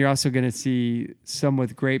 And you're also going to see some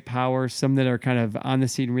with great power, some that are kind of on the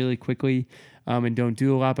scene really quickly and don't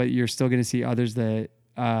do a lot, but you're still going to see others that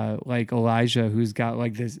like Elijah, who's got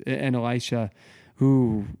like this, and Elisha,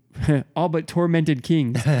 who all but tormented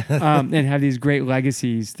kings and have these great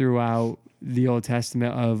legacies throughout the Old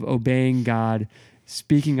Testament of obeying God,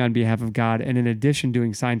 speaking on behalf of God, and in addition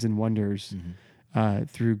doing signs and wonders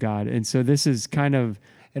through God. And so this is kind of...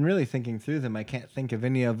 And really thinking through them, I can't think of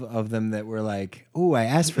any of them that were like, oh, I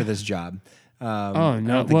asked for this job. Oh,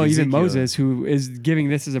 no. Well, even Moses, who is giving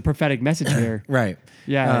this as a prophetic message here. Right.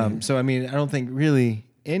 Yeah. So, I mean, I don't think really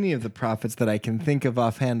any of the prophets that I can think of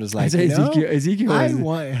offhand was like,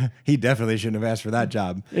 Ezekiel he definitely shouldn't have asked for that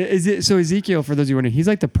job. So Ezekiel, for those of you wondering, he's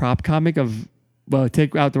like the prop comic of, well,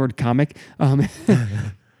 take out the word comic.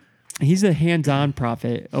 He's a hands-on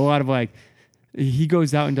prophet. A lot of like, he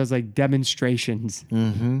goes out and does like demonstrations.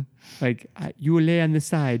 Like, you will lay on the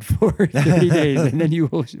side for 30 days and then you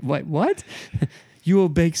will, what? You will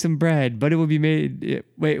bake some bread, but it will be made,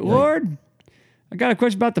 wait, Lord, I got a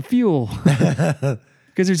question about the fuel.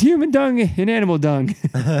 Because there's human dung and animal dung.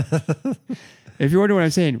 If you're wondering what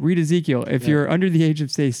I'm saying, read Ezekiel. If you're under the age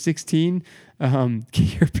of, say, 16,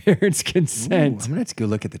 get your parents' consent. Ooh, I'm going to have to go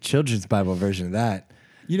look at the children's Bible version of that.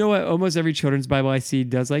 You know what? Almost every children's Bible I see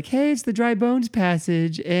does like, hey, it's the dry bones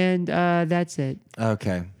passage, and that's it.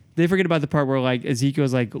 Okay. They forget about the part where like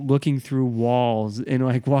Ezekiel's like looking through walls and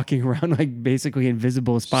like walking around like basically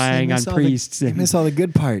invisible, spying on priests. They miss all the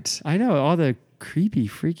good parts. I know, all the creepy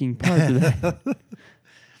freaking parts of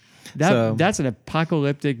that. That's an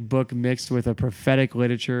apocalyptic book mixed with a prophetic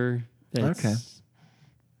literature. Okay.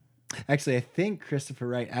 Actually, I think Christopher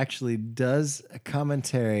Wright actually does a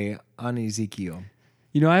commentary on Ezekiel.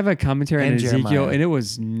 I have a commentary on Ezekiel, Jeremiah. and it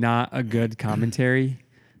was not a good commentary.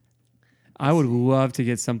 I would love to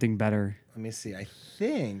get something better. Let me see. I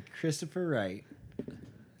think Christopher Wright.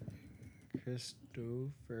 Okay,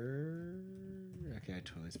 I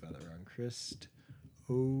totally spelled that wrong. Christopher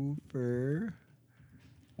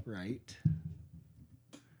Wright.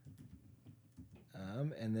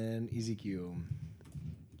 And then Ezekiel.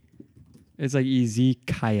 It's like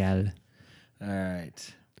Ezekiel. All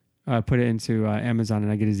right. Put it into Amazon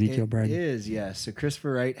and I get Ezekiel bread. It is, yes. So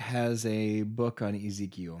Christopher Wright has a book on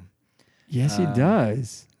Ezekiel. Yes, he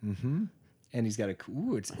does. Mm-hmm. And he's got it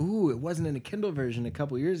wasn't in a Kindle version a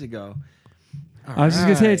couple years ago. I was just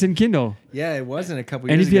going to say it's in Kindle. Yeah, it wasn't a couple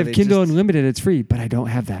and years ago. And if you ago. have Kindle Unlimited, it's free, but I don't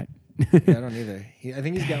have that. I don't either. I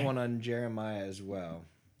think he's got one on Jeremiah as well.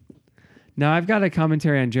 Now, I've got a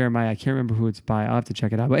commentary on Jeremiah. I can't remember who it's by. I'll have to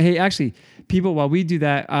check it out. But hey, actually, people, while we do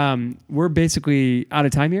that, we're basically out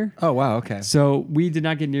of time here. Oh, wow. Okay. So we did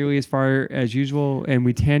not get nearly as far as usual, and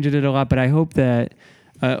we tangented a lot. But I hope that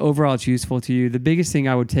overall it's useful to you. The biggest thing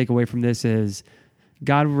I would take away from this is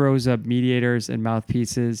God rose up mediators and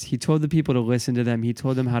mouthpieces. He told the people to listen to them. He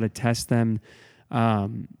told them how to test them.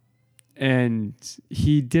 And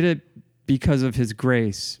he did it because of his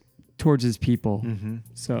grace towards his people. Mm-hmm.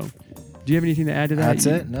 So do you have anything to add to that? That's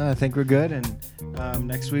it. No, I think we're good. And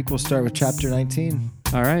next week we'll start with chapter 19.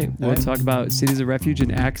 All right. We'll right. talk about cities of refuge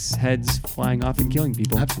and axe heads flying off and killing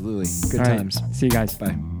people. Absolutely. Good All right. times. See you guys.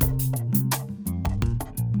 Bye.